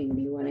attorney. Do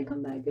you want to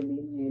come back and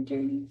be my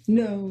attorney?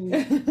 No,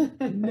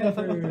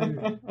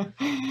 never.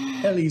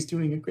 Ellie's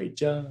doing a great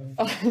job.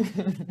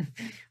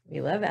 We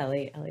love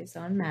Ellie. Ellie's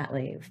on mat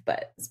leave.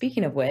 But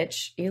speaking of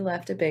which, you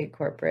left a big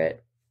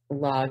corporate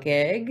law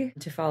gig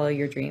to follow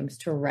your dreams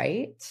to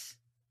write.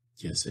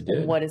 Yes, I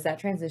did. What has that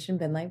transition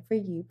been like for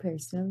you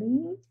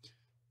personally?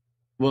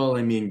 Well,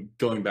 I mean,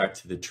 going back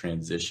to the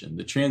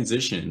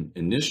transition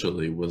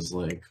initially was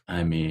like,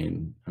 I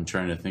mean, I'm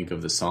trying to think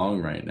of the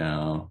song right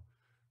now.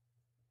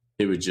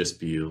 It would just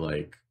be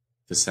like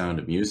The Sound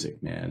of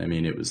Music, man. I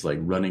mean, it was like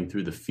running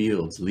through the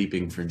fields,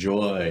 leaping for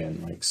joy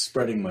and like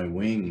spreading my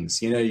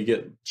wings. You know, you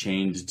get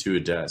chained to a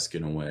desk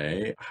in a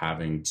way,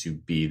 having to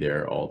be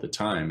there all the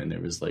time. And there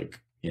was like,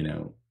 you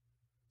know,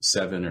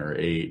 7 or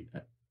 8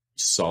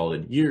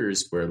 solid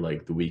years where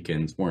like the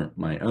weekends weren't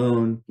my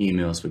own.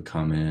 Emails would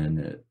come in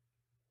at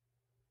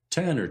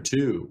 10 or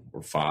 2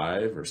 or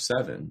 5 or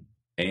 7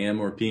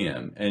 a.m. or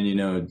p.m. And, you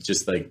know,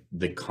 just like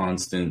the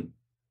constant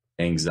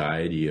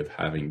anxiety of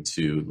having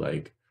to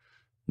like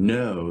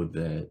know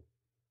that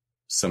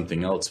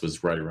something else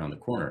was right around the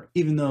corner,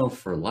 even though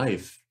for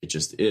life it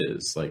just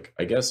is. Like,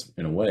 I guess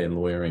in a way,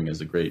 lawyering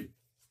is a great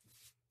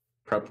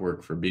prep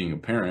work for being a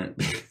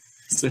parent.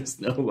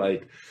 There's no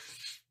like,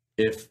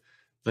 if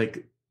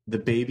like the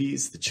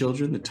babies, the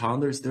children, the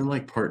toddlers, they're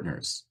like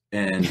partners,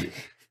 and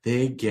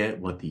they get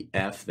what the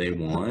F they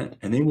want,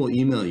 and they will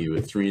email you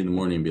at 3 a.m.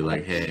 and be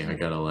like, hey, I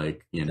gotta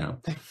like, you know,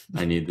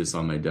 I need this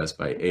on my desk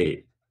by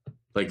 8.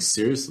 Like,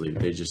 seriously,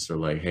 they just are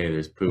like, hey,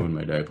 there's poo in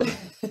my diaper.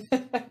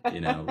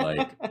 You know,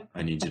 like,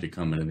 I need you to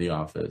come into the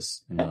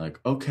office. And you're like,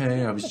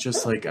 okay, I was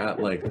just like at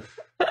like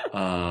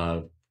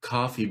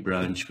coffee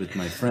brunch with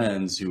my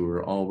friends who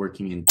were all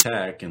working in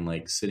tech and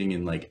like sitting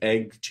in like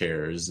egg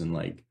chairs, and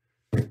like,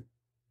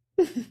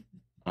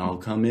 I'll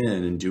come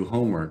in and do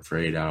homework for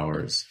 8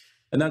 hours.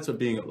 And that's what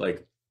being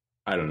like,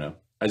 I don't know,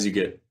 as you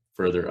get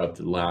further up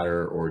the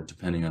ladder, or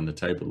depending on the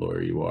type of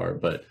lawyer you are.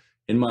 But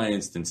in my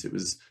instance, it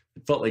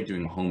felt like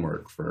doing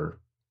homework for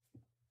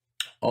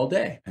all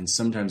day. And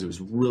sometimes it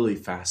was really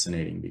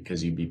fascinating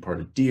because you'd be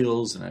part of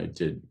deals, and I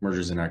did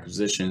mergers and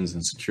acquisitions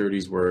and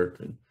securities work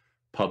and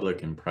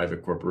public and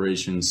private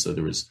corporations. So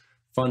there was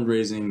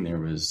fundraising, there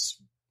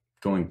was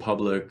going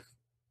public,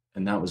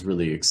 and that was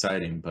really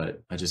exciting.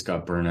 But I just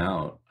got burnt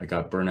out.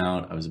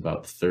 I was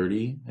about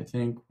 30, I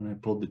think, when I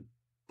pulled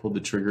the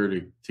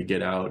trigger to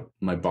get out.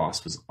 My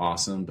boss was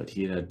awesome, but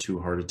he had 2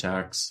 heart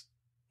attacks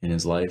in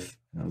his life.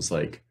 And I was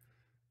like,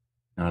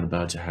 not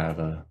about to have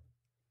a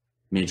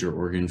major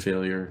organ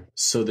failure.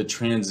 So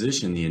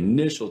the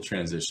initial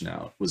transition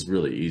out was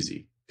really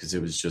easy, because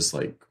it was just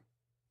like,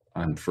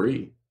 I'm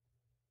free.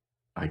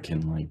 I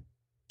can like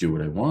do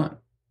what I want.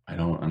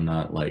 I'm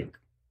not like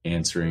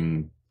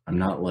answering. I'm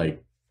not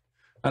like,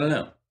 I don't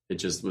know. It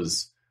just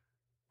was,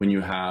 when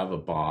you have a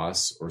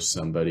boss or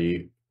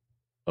somebody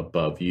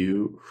above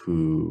you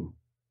who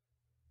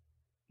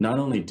not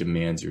only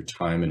demands your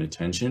time and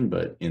attention,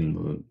 but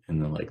in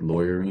the like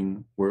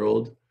lawyering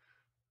world,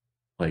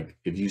 like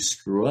if you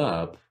screw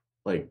up,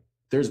 like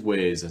there's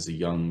ways as a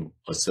young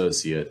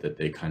associate that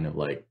they kind of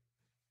like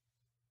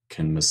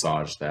can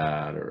massage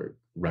that or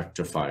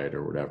rectify it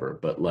or whatever.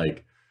 But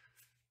like,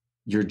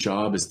 your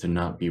job is to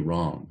not be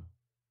wrong,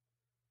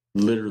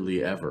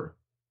 literally ever.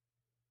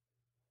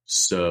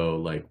 So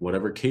like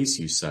whatever case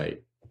you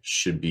cite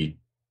should be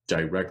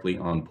directly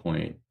on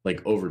point.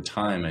 Like over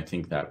time, I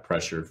think that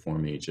pressure for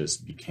me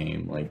just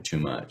became like too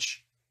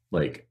much.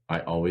 Like I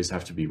always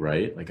have to be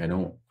right. Like I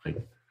don't like,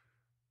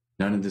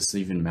 none of this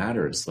even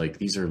matters. Like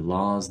these are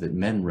laws that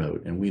men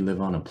wrote, and we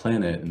live on a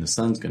planet and the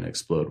sun's going to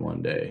explode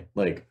one day.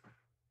 Like,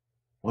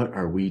 what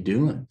are we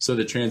doing? So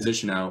the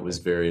transition out was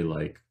very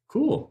like,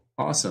 cool,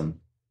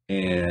 awesome.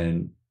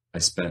 And I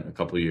spent a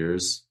couple of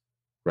years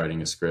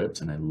writing a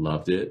script, and I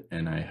loved it.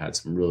 And I had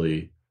some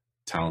really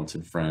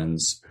talented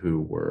friends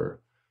who were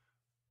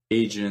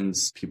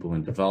agents, people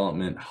in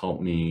development,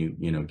 help me,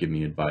 you know, give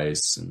me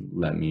advice and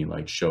let me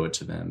like show it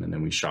to them. And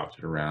then we shopped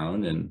it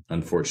around, and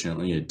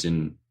unfortunately it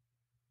didn't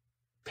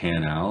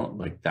pan out.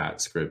 Like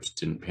that script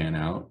didn't pan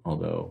out,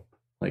 although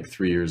like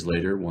 3 years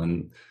later,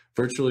 one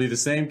virtually the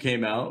same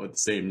came out with the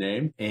same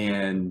name.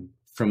 And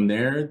from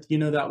there, you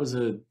know, that was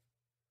a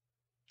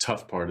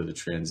tough part of the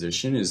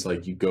transition, is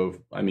like you go,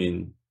 I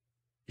mean,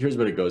 here's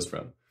what it goes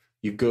from.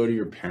 You go to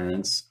your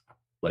parents,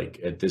 like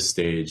at this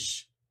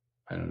stage,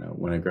 I don't know,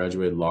 when I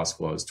graduated law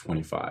school, I was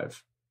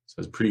 25. So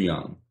I was pretty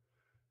young.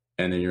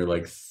 And then you're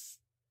like,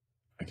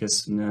 I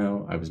guess,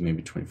 no, I was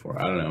maybe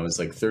 24. I don't know. It was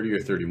like 30 or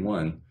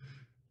 31.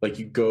 Like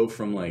you go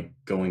from like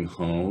going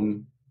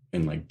home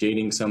and like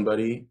dating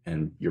somebody,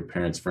 and your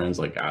parents' friends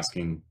like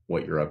asking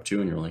what you're up to,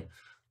 and you're like,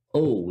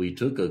 oh, we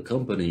took a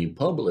company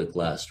public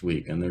last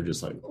week. And they're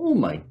just like, oh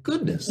my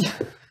goodness,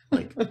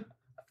 like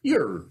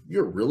you're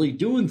really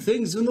doing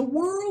things in the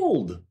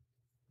world.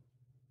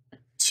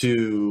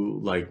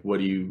 To like, what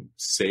do you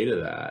say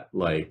to that?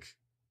 Like,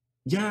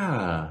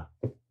 yeah,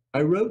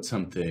 I wrote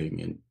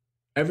something and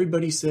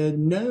everybody said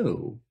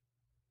no,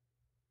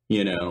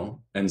 you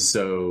know? And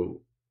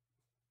so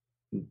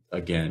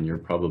again, you're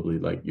probably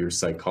like, your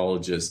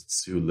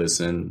psychologists who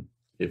listen,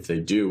 if they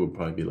do, will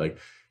probably be like,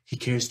 he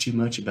cares too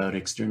much about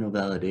external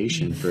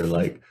validation for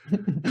like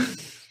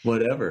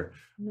whatever.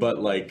 But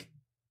like,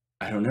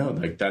 I don't know,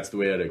 like that's the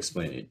way I'd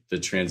explain it. The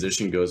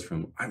transition goes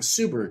from, I'm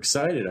super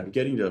excited, I'm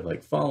getting to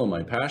like follow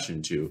my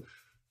passion, to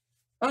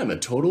I'm a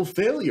total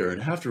failure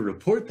and have to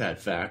report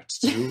that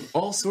fact to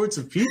all sorts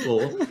of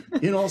people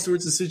in all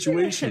sorts of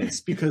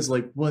situations. Because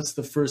like, what's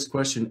the first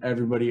question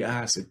everybody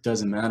asks? It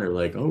doesn't matter.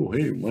 Like, oh,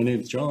 hey, my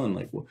name's John.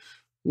 Like,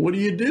 what do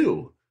you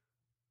do?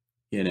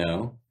 You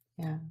know?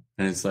 Yeah.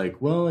 And it's like,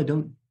 well,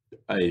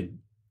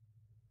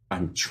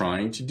 I'm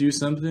trying to do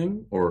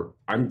something, or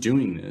I'm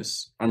doing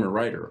this. I'm a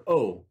writer.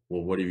 Oh,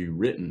 well, what have you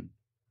written?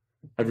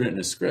 I've written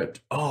a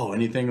script. Oh,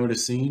 anything I would have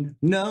seen?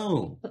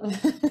 No.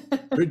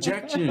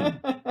 Rejection.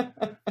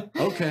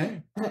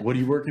 Okay. What are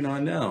you working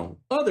on now?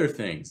 Other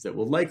things that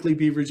will likely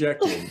be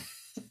rejected.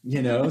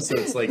 You know? So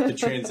it's like the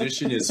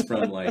transition is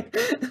from like,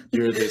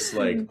 you're this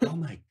like, oh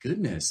my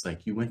goodness,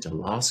 like you went to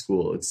law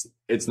school.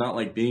 It's not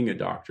like being a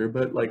doctor,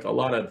 but like a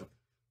lot of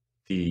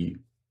the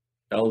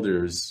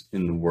elders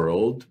in the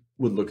world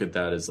would look at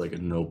that as like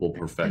a noble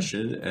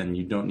profession, and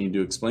you don't need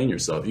to explain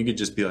yourself. You could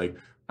just be like,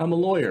 I'm a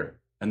lawyer.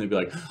 And they'd be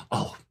like,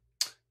 oh,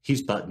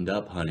 he's buttoned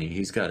up, honey.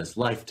 He's got his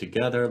life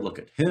together. Look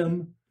at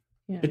him.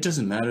 Yeah. It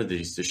doesn't matter that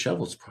he's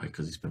disheveled. It's probably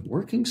because he's been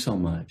working so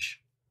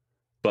much.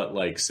 But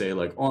like, say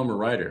like, oh, I'm a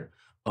writer.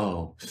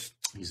 Oh,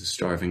 he's a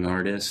starving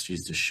artist.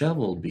 He's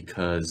disheveled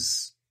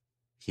because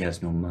he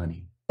has no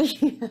money.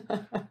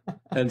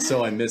 And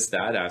so I missed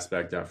that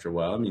aspect after a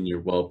while. I mean, you're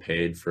well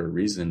paid for a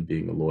reason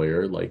being a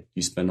lawyer. Like,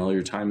 you spend all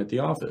your time at the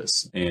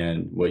office,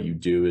 and what you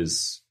do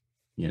is,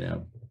 you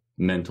know,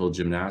 mental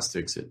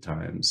gymnastics at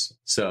times.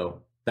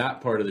 So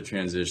that part of the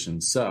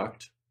transition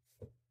sucked.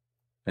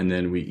 And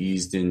then we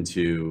eased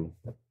into,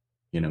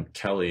 you know,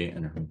 Kelly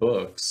and her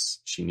books.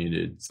 She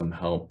needed some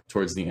help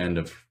towards the end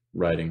of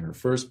writing her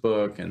first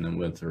book and then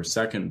with her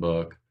second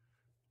book.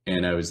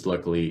 And I was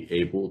luckily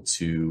able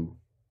to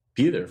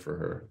be there for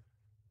her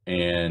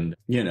and,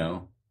 you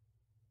know,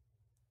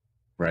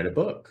 write a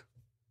book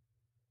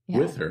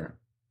with her,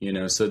 you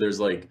know. So there's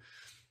like,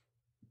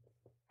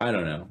 I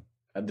don't know,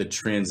 the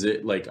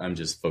transit, like, I'm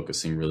just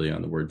focusing really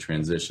on the word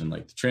transition.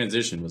 Like, the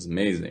transition was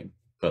amazing,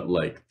 but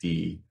like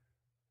the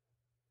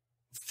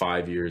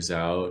 5 years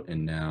out,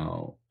 and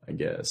now I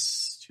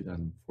guess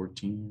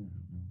 2014,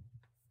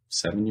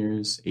 7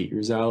 years, 8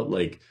 years out,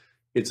 like,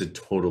 it's a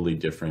totally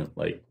different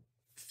like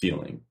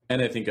feeling.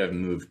 And I think I've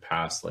moved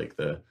past like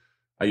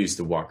I used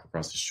to walk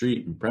across the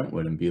street in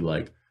Brentwood and be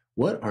like,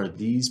 what are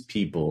these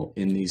people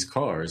in these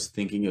cars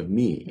thinking of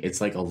me?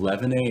 It's like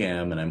 11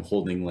 a.m. and I'm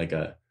holding like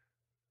a,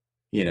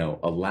 you know,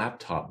 a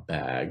laptop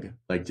bag.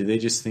 Like, do they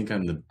just think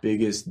I'm the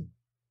biggest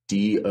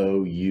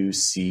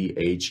DOUCHE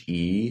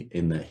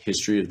in the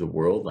history of the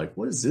world? Like,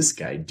 what is this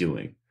guy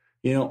doing?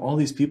 You know, all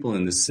these people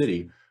in the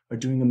city are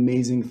doing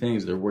amazing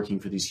things. They're working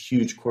for these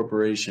huge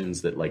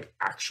corporations that like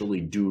actually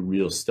do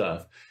real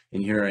stuff.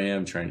 And here I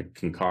am trying to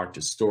concoct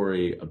a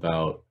story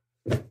about,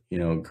 you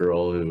know, a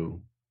girl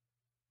who,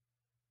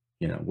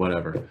 you know,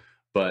 whatever.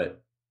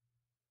 But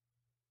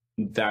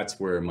that's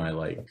where my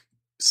like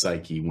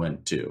psyche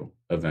went to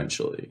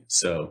eventually.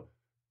 So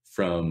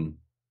from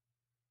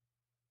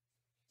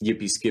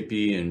yippee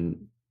skippy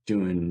and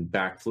doing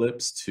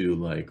backflips to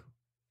like,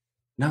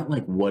 not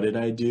like, what did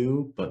I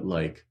do? But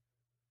like,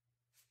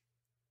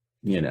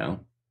 you know,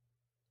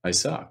 I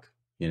suck,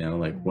 you know,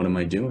 like, what am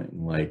I doing?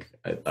 Like,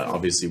 I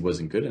obviously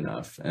wasn't good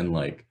enough. And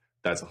like,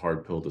 that's a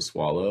hard pill to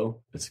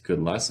swallow. It's a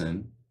good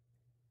lesson.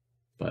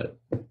 But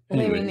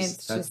anyways, I mean,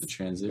 that's just the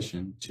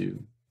transition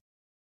to.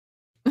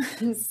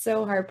 It's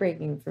so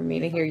heartbreaking for me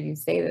to hear you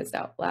say this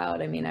out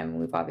loud. I mean,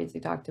 we've obviously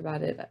talked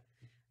about it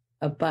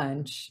a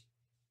bunch.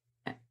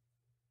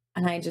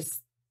 And I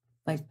just,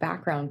 like,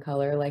 background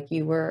color, like,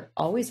 you were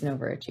always an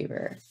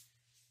overachiever,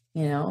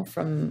 you know,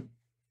 from,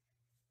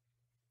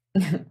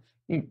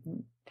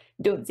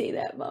 don't say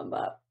that,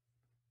 Mama.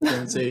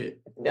 Don't say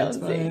it. That's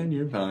fine.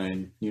 You're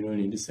fine. You don't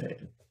need to say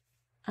it.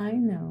 I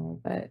know,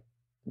 but.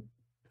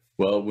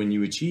 Well, when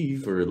you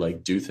achieve or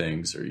like do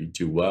things or you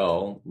do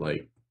well,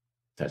 like,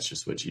 that's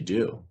just what you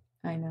do.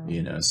 I know.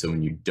 You know, so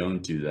when you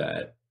don't do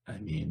that, I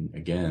mean,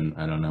 again,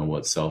 I don't know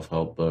what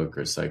self-help book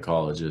or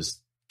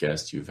psychologist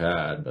guest you've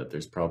had, but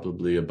there's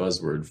probably a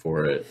buzzword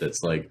for it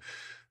that's like,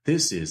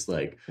 this is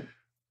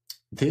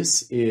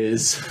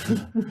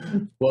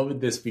what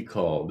would this be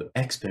called?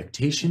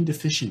 Expectation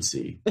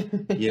deficiency.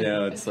 You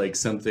know, it's like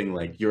something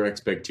like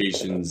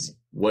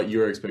what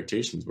your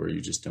expectations were,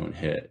 you just don't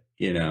hit,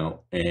 you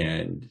know,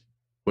 and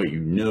what you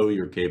know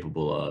you're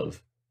capable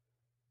of,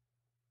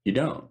 you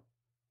don't.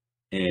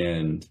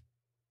 And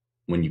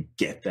when you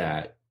get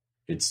that,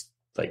 it's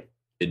like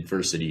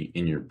adversity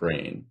in your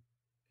brain.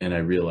 And I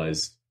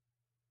realized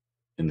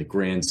in the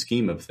grand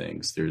scheme of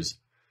things, there's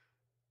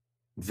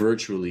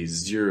virtually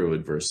zero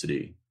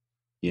adversity.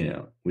 You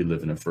know, we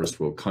live in a first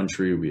world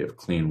country. We have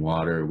clean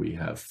water. We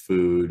have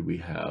food. We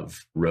have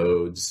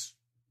roads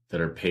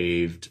that are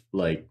paved.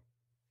 Like,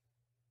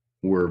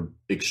 we're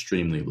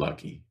extremely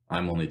lucky.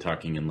 I'm only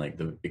talking in like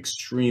the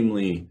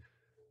extremely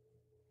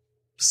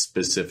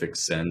specific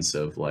sense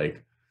of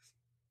like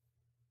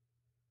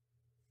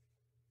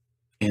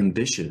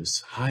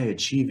ambitious, high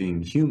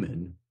achieving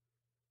human.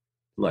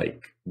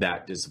 Like,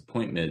 that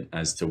disappointment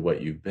as to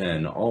what you've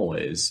been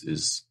always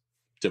is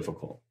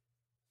difficult.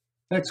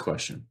 Next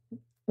question.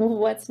 Well,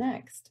 what's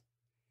next?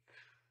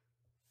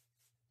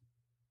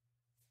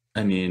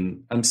 I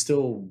mean,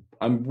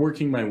 I'm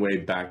working my way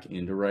back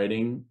into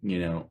writing. You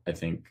know, I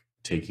think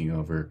taking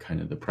over kind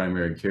of the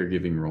primary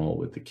caregiving role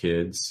with the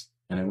kids,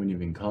 and I wouldn't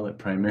even call it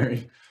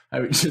primary.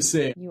 I would just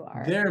say you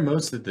are there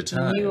most of the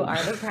time. You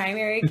are the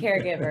primary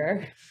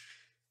caregiver.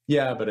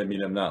 Yeah, but I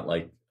mean, I'm not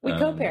like we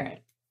co-parent.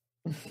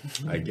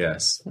 I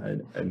guess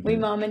we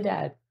mom and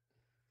dad.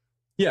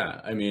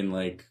 Yeah, I mean,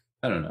 like,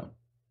 I don't know.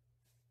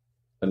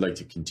 I'd like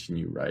to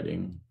continue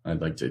writing.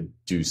 I'd like to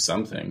do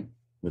something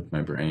with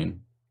my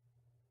brain.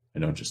 I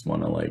don't just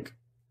want to like,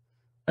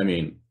 I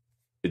mean,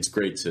 it's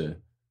great to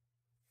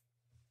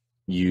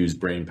use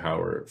brain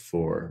power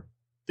for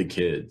the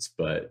kids,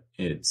 but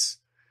it's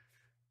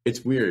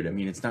it's weird. I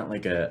mean, it's not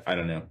like I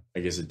don't know. I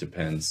guess it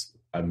depends.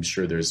 I'm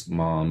sure there's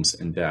moms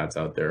and dads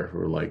out there who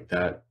are like,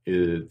 that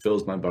it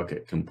fills my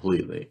bucket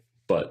completely,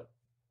 but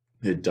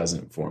it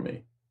doesn't for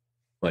me.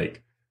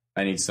 Like,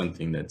 I need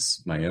something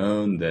that's my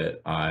own,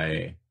 that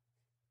I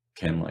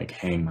can like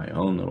hang my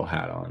own little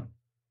hat on,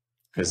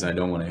 because I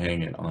don't want to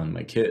hang it on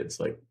my kids.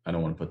 Like, I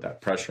don't want to put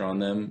that pressure on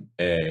them.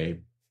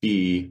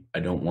 B, I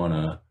don't want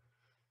to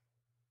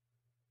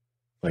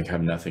like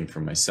have nothing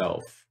for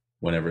myself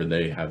whenever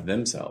they have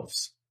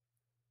themselves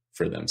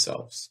for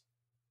themselves,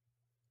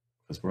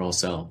 because we're all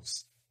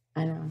selves.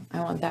 I know. I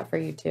want that for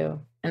you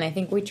too. And I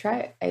think we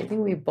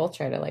both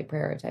try to like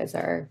prioritize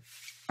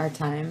our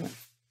time.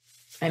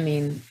 I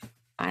mean,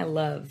 I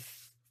love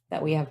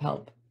that we have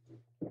help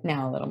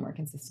now a little more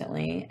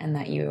consistently, and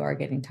that you are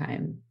getting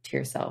time to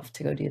yourself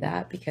to go do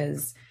that,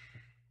 because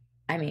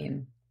I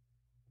mean,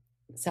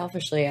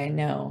 selfishly, I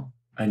know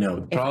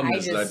The problem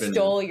if I just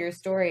stole your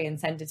story and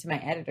sent it to my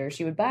editor,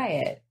 she would buy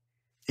it.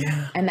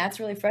 Yeah. And that's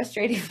really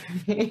frustrating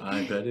for me.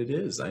 I bet it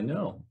is. I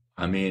know.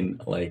 I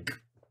mean, like.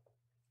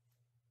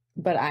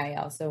 But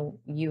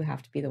you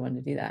have to be the one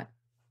to do that.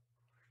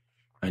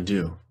 I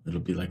do. It'll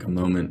be like a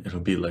moment. It'll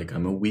be like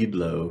I'm a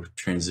Weeblo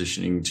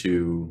transitioning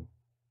to,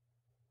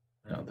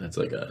 that's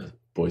like a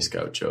Boy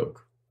Scout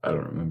joke. I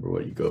don't remember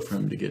what you go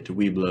from to get to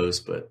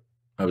Weeblos, but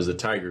I was a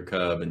tiger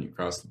cub and you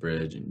cross the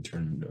bridge and you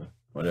turn into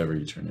whatever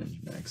you turn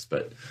into next.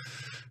 But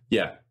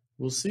yeah,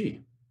 we'll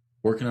see.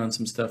 Working on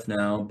some stuff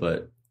now,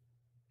 but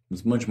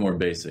it's much more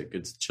basic.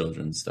 It's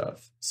children's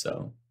stuff.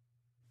 So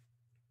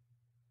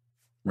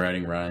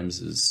writing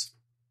rhymes is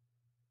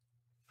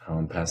how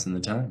I'm passing the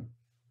time.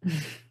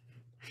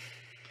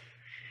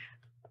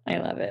 I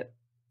love it.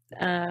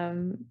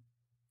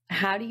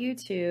 How do you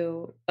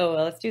two,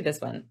 well, let's do this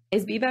one.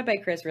 Is Be Bad by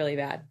Chris really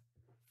bad?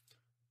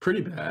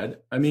 Pretty bad.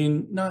 I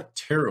mean, not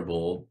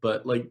terrible,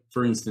 but like,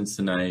 for instance,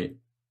 tonight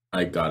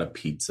I got a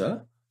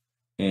pizza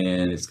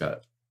and it's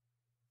got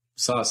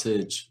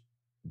sausage,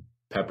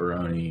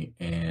 pepperoni,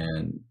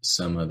 and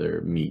some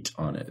other meat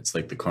on it. It's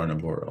like the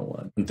carnivore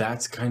one.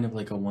 That's kind of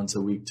like a once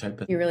a week type of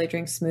thing. You really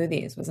drink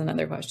smoothies was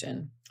another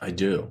question. I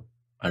do.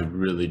 I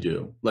really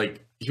do.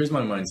 Like, here's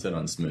my mindset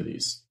on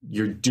smoothies.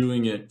 You're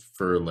doing it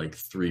for like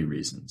 3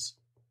 reasons.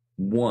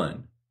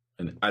 One,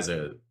 and as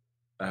an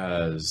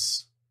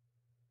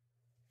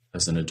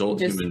adult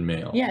human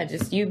male. Yeah,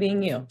 just you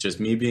being you. Just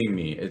me being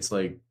me. It's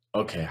like,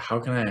 okay, how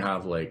can I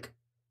have like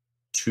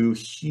 2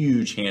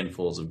 huge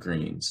handfuls of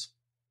greens?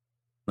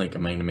 Like,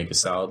 am I going to make a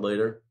salad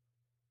later?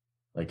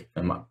 Like,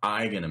 am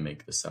I going to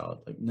make the salad?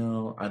 Like,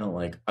 no, I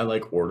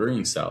like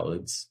ordering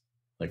salads.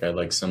 Like, I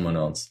like someone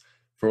else.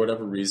 For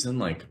whatever reason,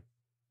 like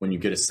when you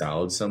get a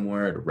salad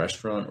somewhere at a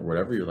restaurant or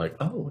whatever, you're like,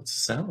 oh, it's a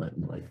salad.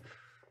 And like,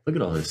 look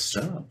at all this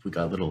stuff. We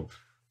got little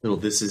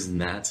thises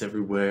and that's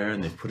everywhere.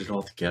 And they put it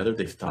all together.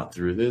 They've thought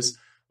through this.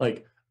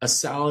 Like, a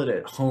salad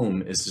at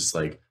home is just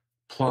like,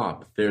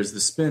 plop, there's the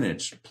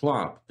spinach,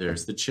 plop,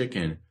 there's the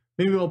chicken.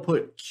 Maybe I'll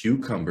put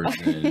cucumbers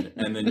in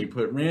and then you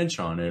put ranch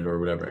on it or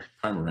whatever.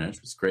 Primer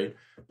ranch was great.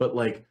 But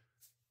like,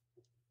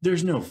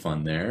 there's no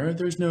fun there.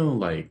 There's no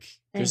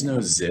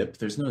no zip.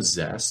 There's no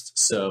zest.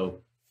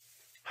 So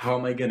how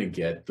am I going to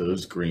get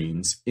those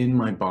greens in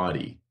my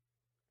body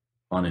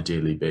on a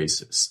daily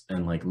basis?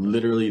 And like,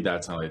 literally,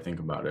 that's how I think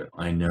about it.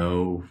 I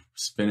know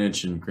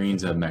spinach and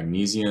greens have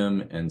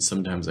magnesium, and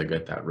sometimes I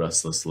get that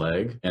restless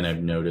leg. And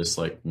I've noticed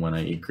like when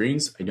I eat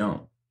greens, I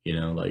don't,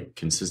 like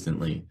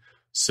consistently.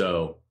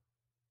 So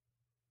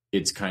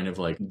it's kind of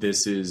like,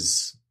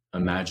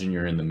 imagine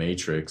you're in the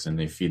Matrix and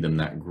they feed them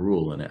that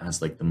gruel and it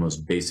has like the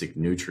most basic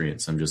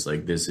nutrients. I'm just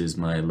like, this is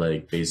my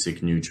like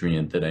basic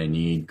nutrient that I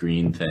need,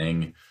 green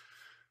thing.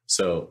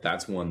 So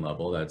that's one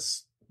level.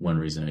 That's one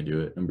reason I do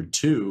it. Number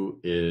 2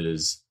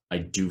 is I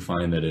do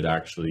find that it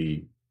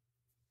actually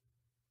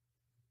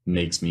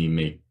makes me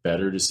make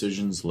better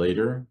decisions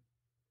later,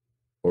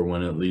 or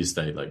when at least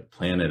I like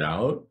plan it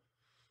out,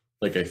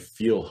 like I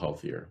feel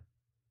healthier.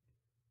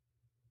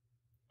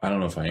 I don't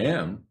know if I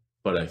am,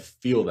 but I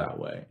feel that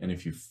way. And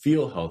if you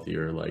feel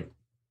healthier, like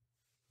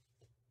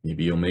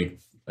maybe you'll make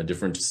a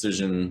different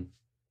decision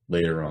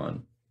later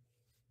on.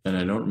 And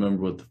I don't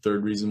remember what the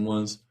 3rd reason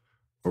was,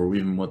 or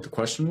even what the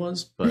question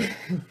was, but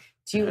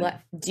do you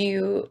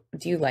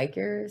like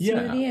your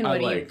smoothie? And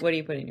what do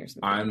you put in your smoothie?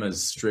 I'm a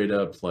straight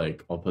up,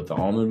 like, I'll put the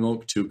almond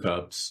milk, 2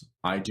 cups.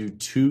 I do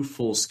 2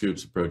 full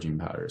scoops of protein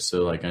powder.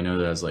 So like, I know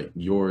that as like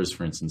yours,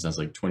 for instance, has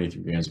like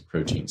 23 grams of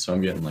protein. So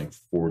I'm getting like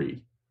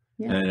 40.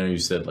 Yeah. And I know you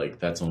said like,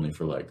 that's only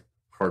for like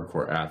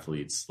hardcore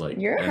athletes. Like,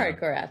 you're a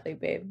hardcore athlete,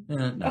 babe.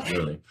 Not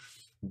really.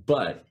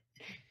 But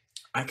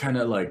I kind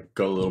of like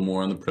go a little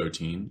more on the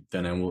protein.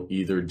 Then I will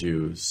either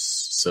do,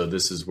 so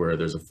this is where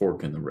there's a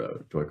fork in the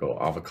road. Do I go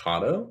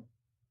avocado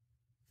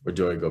or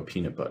do I go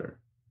peanut butter?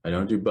 I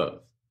don't do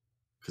both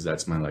because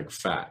that's my like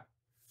fat.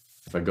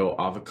 If I go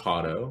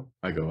avocado,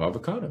 I go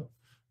avocado.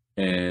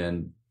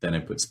 And then I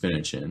put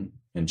spinach in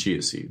and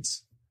chia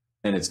seeds.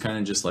 And it's kind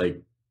of just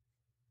like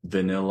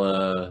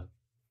vanilla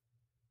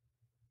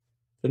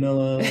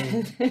vanilla,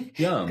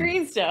 yum.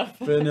 Green stuff.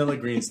 Vanilla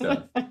green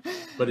stuff.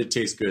 But it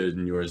tastes good,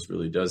 and yours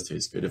really does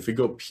taste good. If we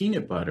go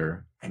peanut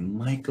butter, I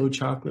might go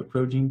chocolate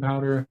protein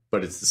powder,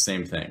 but it's the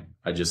same thing.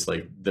 I just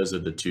like, those are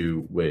the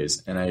two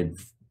ways. And I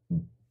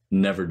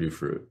never do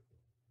fruit.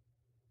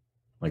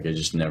 Like, I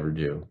just never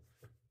do.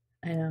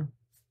 I know.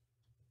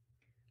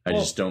 I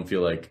just don't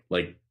feel like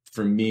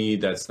for me,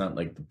 that's not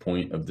like the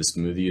point of the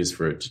smoothie is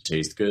for it to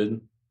taste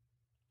good.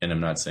 And I'm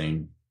not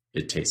saying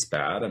it tastes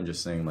bad. I'm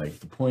just saying, like,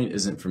 the point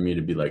isn't for me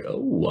to be like,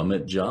 oh, I'm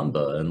at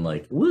Jamba and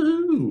like,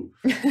 woo.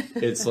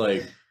 It's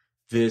like,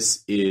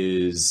 this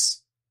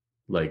is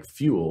like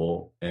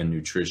fuel and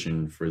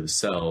nutrition for the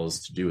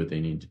cells to do what they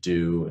need to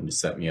do and to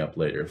set me up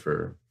later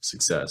for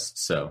success.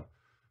 So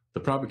the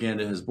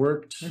propaganda has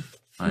worked.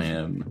 I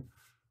am,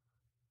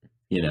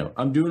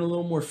 I'm doing a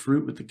little more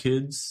fruit with the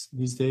kids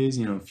these days,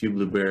 a few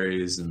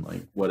blueberries and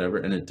like whatever.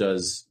 And it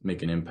does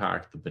make an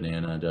impact. The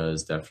banana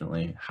does,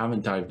 definitely.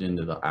 Haven't dived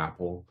into the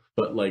apple,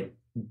 but like,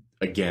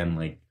 again,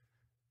 like,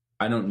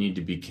 I don't need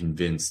to be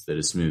convinced that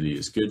a smoothie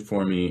is good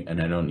for me. And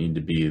I don't need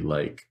to be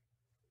like,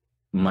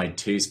 my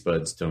taste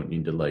buds don't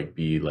need to like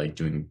be like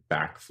doing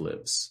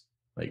backflips,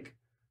 like,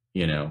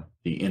 the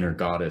inner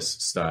goddess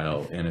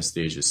style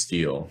Anastasia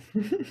Steele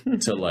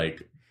to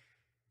like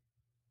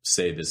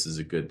say this is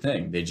a good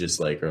thing. They just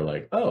like are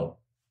like, oh,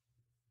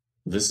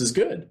 this is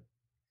good.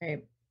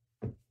 Right.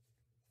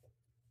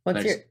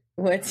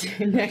 What's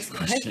your next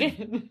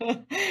question?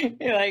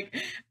 You're like,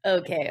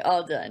 okay,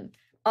 all done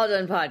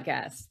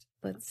podcast.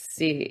 Let's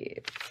see.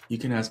 You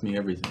can ask me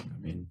everything.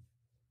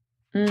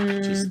 I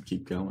mean, just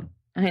keep going.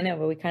 I know,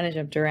 but we kind of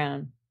jumped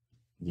around.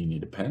 You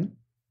need a pen?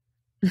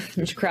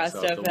 Just cross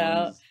stuff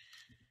out.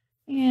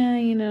 Yeah,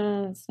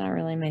 it's not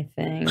really my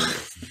thing.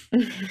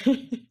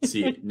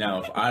 See,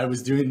 now if I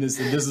was doing this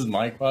and this is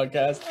my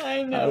podcast,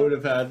 I would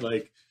have had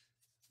like,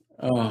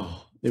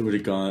 it would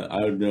have gone,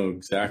 I would know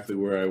exactly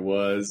where I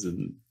was.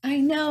 And I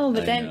know,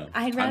 but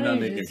I'd rather. I'm not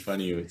making fun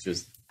of you. It's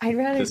just,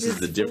 this is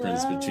the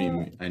difference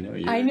between, I know,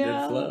 you're a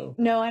good flow.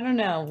 No, I don't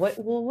know.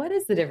 What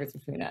is the difference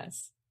between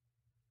us?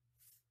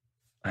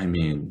 I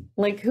mean,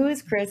 like, who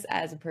is Chris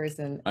as a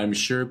person? I'm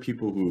sure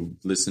people who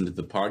listen to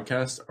the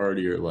podcast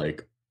already are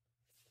like,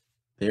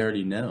 they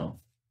already know.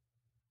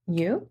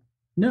 You?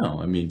 No,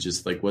 I mean,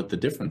 just like what the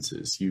difference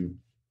is. You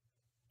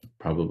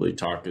probably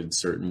talk a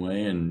certain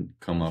way and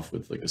come off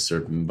with like a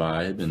certain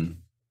vibe, and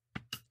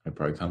I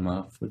probably come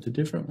off with a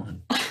different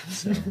one.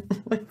 So,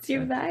 what's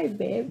your vibe,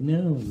 babe?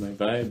 No, my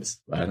vibes,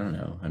 I don't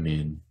know. I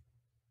mean,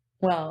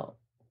 well,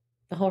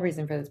 the whole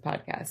reason for this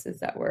podcast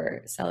is that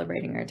we're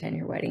celebrating our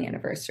 10-year wedding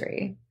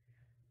anniversary.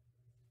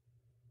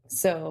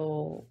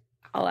 So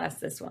I'll ask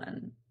this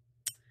one.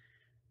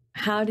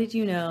 How did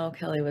you know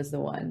Kelly was the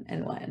one,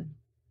 and when?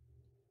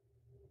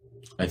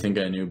 I think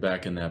I knew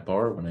back in that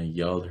bar when I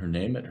yelled her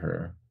name at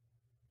her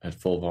at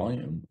full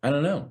volume. I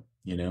don't know.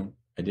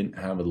 I didn't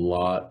have a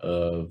lot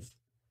of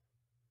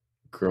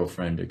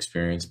girlfriend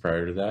experience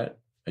prior to that.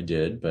 I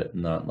did, but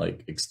not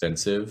like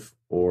extensive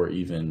or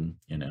even,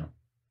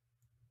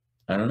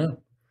 I don't know.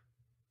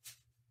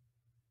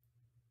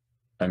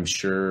 I'm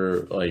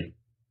sure like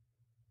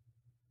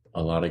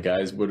a lot of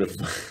guys would have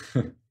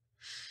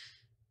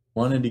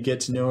wanted to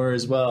get to know her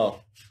as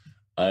well.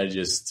 I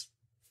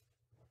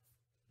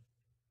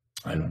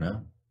don't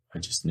know. I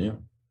just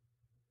knew.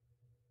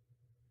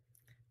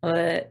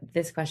 Well,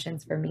 this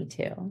question's for me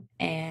too.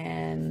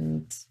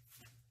 And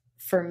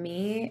for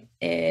me,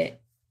 it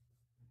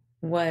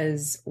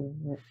was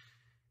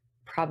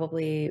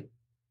probably,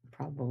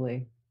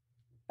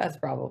 that's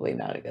probably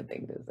not a good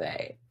thing to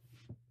say.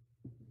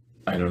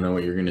 I don't know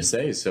what you're going to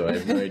say, so I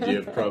have no idea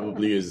if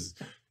probably is,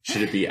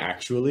 should it be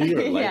actually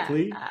or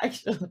likely? Yeah,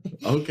 actually.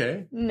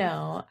 Okay.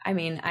 No, I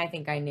mean, I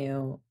think I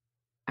knew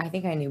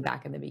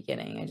back in the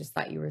beginning. I just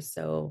thought you were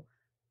so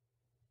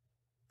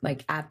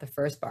like at the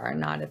first bar,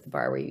 not at the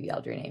bar where you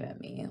yelled your name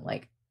at me.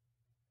 Like,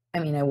 I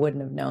mean, I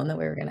wouldn't have known that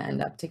we were going to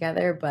end up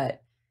together,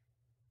 but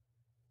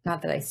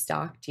not that I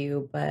stalked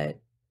you, but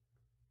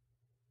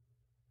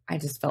I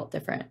just felt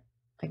different.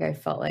 Like, I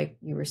felt like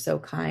you were so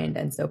kind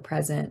and so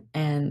present.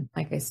 And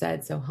like I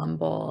said, so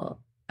humble.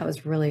 I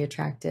was really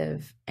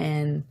attractive.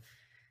 And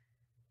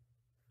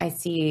I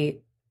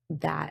see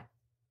that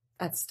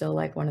that's still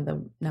like one of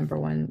the number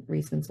one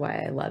reasons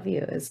why I love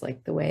you is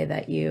like the way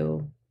that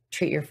you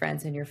treat your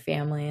friends and your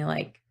family,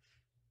 like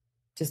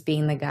just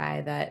being the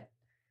guy that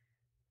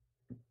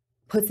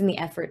puts in the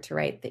effort to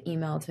write the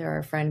email to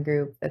our friend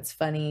group that's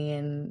funny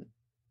and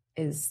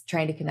is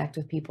trying to connect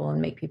with people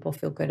and make people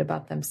feel good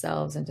about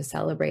themselves and to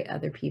celebrate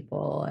other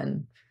people.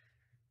 And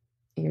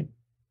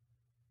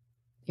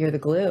you're the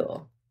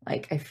glue.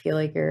 Like, I feel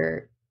like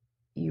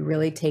you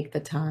really take the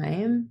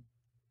time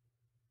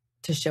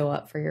to show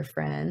up for your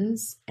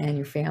friends and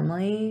your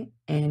family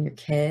and your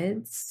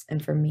kids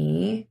and for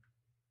me.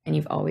 And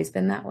you've always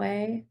been that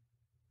way.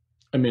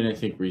 I mean, I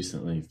think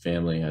recently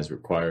family has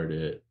required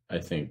it. I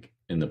think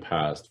in the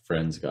past,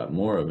 friends got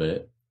more of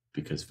it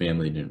because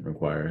family didn't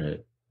require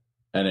it.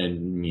 And I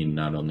mean,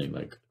 not only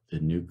like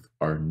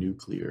our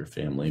nuclear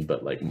family,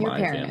 but like Your my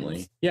parents.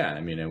 family. Yeah,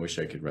 I mean, I wish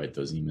I could write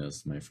those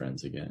emails to my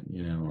friends again,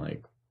 you know,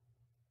 like,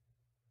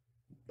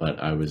 but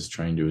I was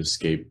trying to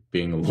escape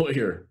being a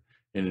lawyer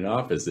in an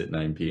office at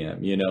 9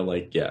 p.m., you know,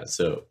 like, yeah.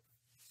 So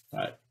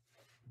I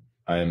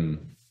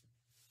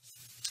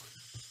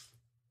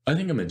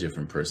think I'm a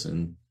different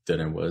person than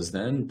I was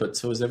then, but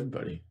so is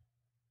everybody.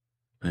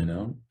 You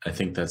know, I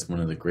think that's one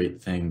of the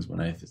great things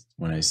when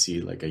I see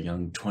like a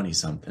young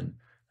 20-something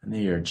and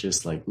they are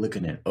just like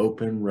looking at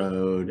open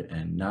road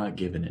and not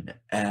giving an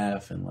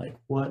F and like,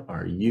 what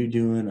are you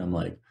doing? I'm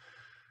like,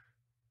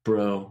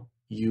 bro,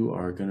 you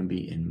are going to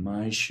be in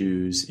my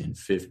shoes in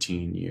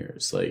 15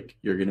 years. Like,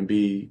 you're going to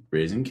be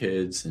raising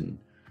kids and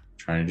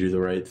trying to do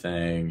the right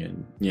thing.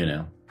 And, you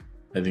know,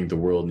 I think the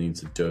world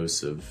needs a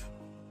dose of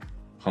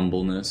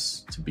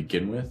humbleness to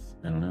begin with.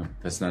 I don't know.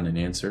 That's not an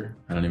answer.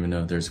 I don't even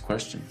know if there's a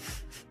question.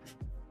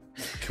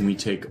 Can we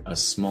take a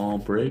small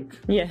break?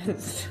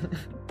 Yes.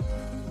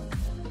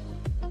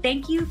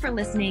 Thank you for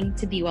listening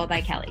to Be Well by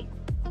Kelly.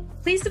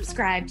 Please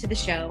subscribe to the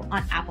show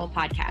on Apple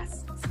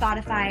Podcasts,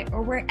 Spotify,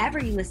 or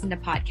wherever you listen to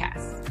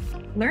podcasts.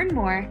 Learn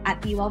more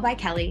at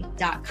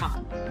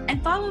bewellbykelly.com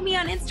and follow me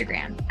on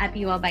Instagram at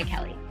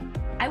bewellbykelly.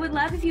 I would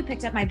love if you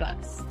picked up my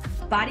books,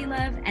 Body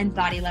Love and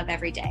Body Love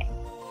Every Day.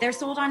 They're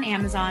sold on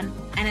Amazon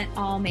and at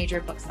all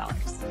major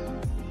booksellers.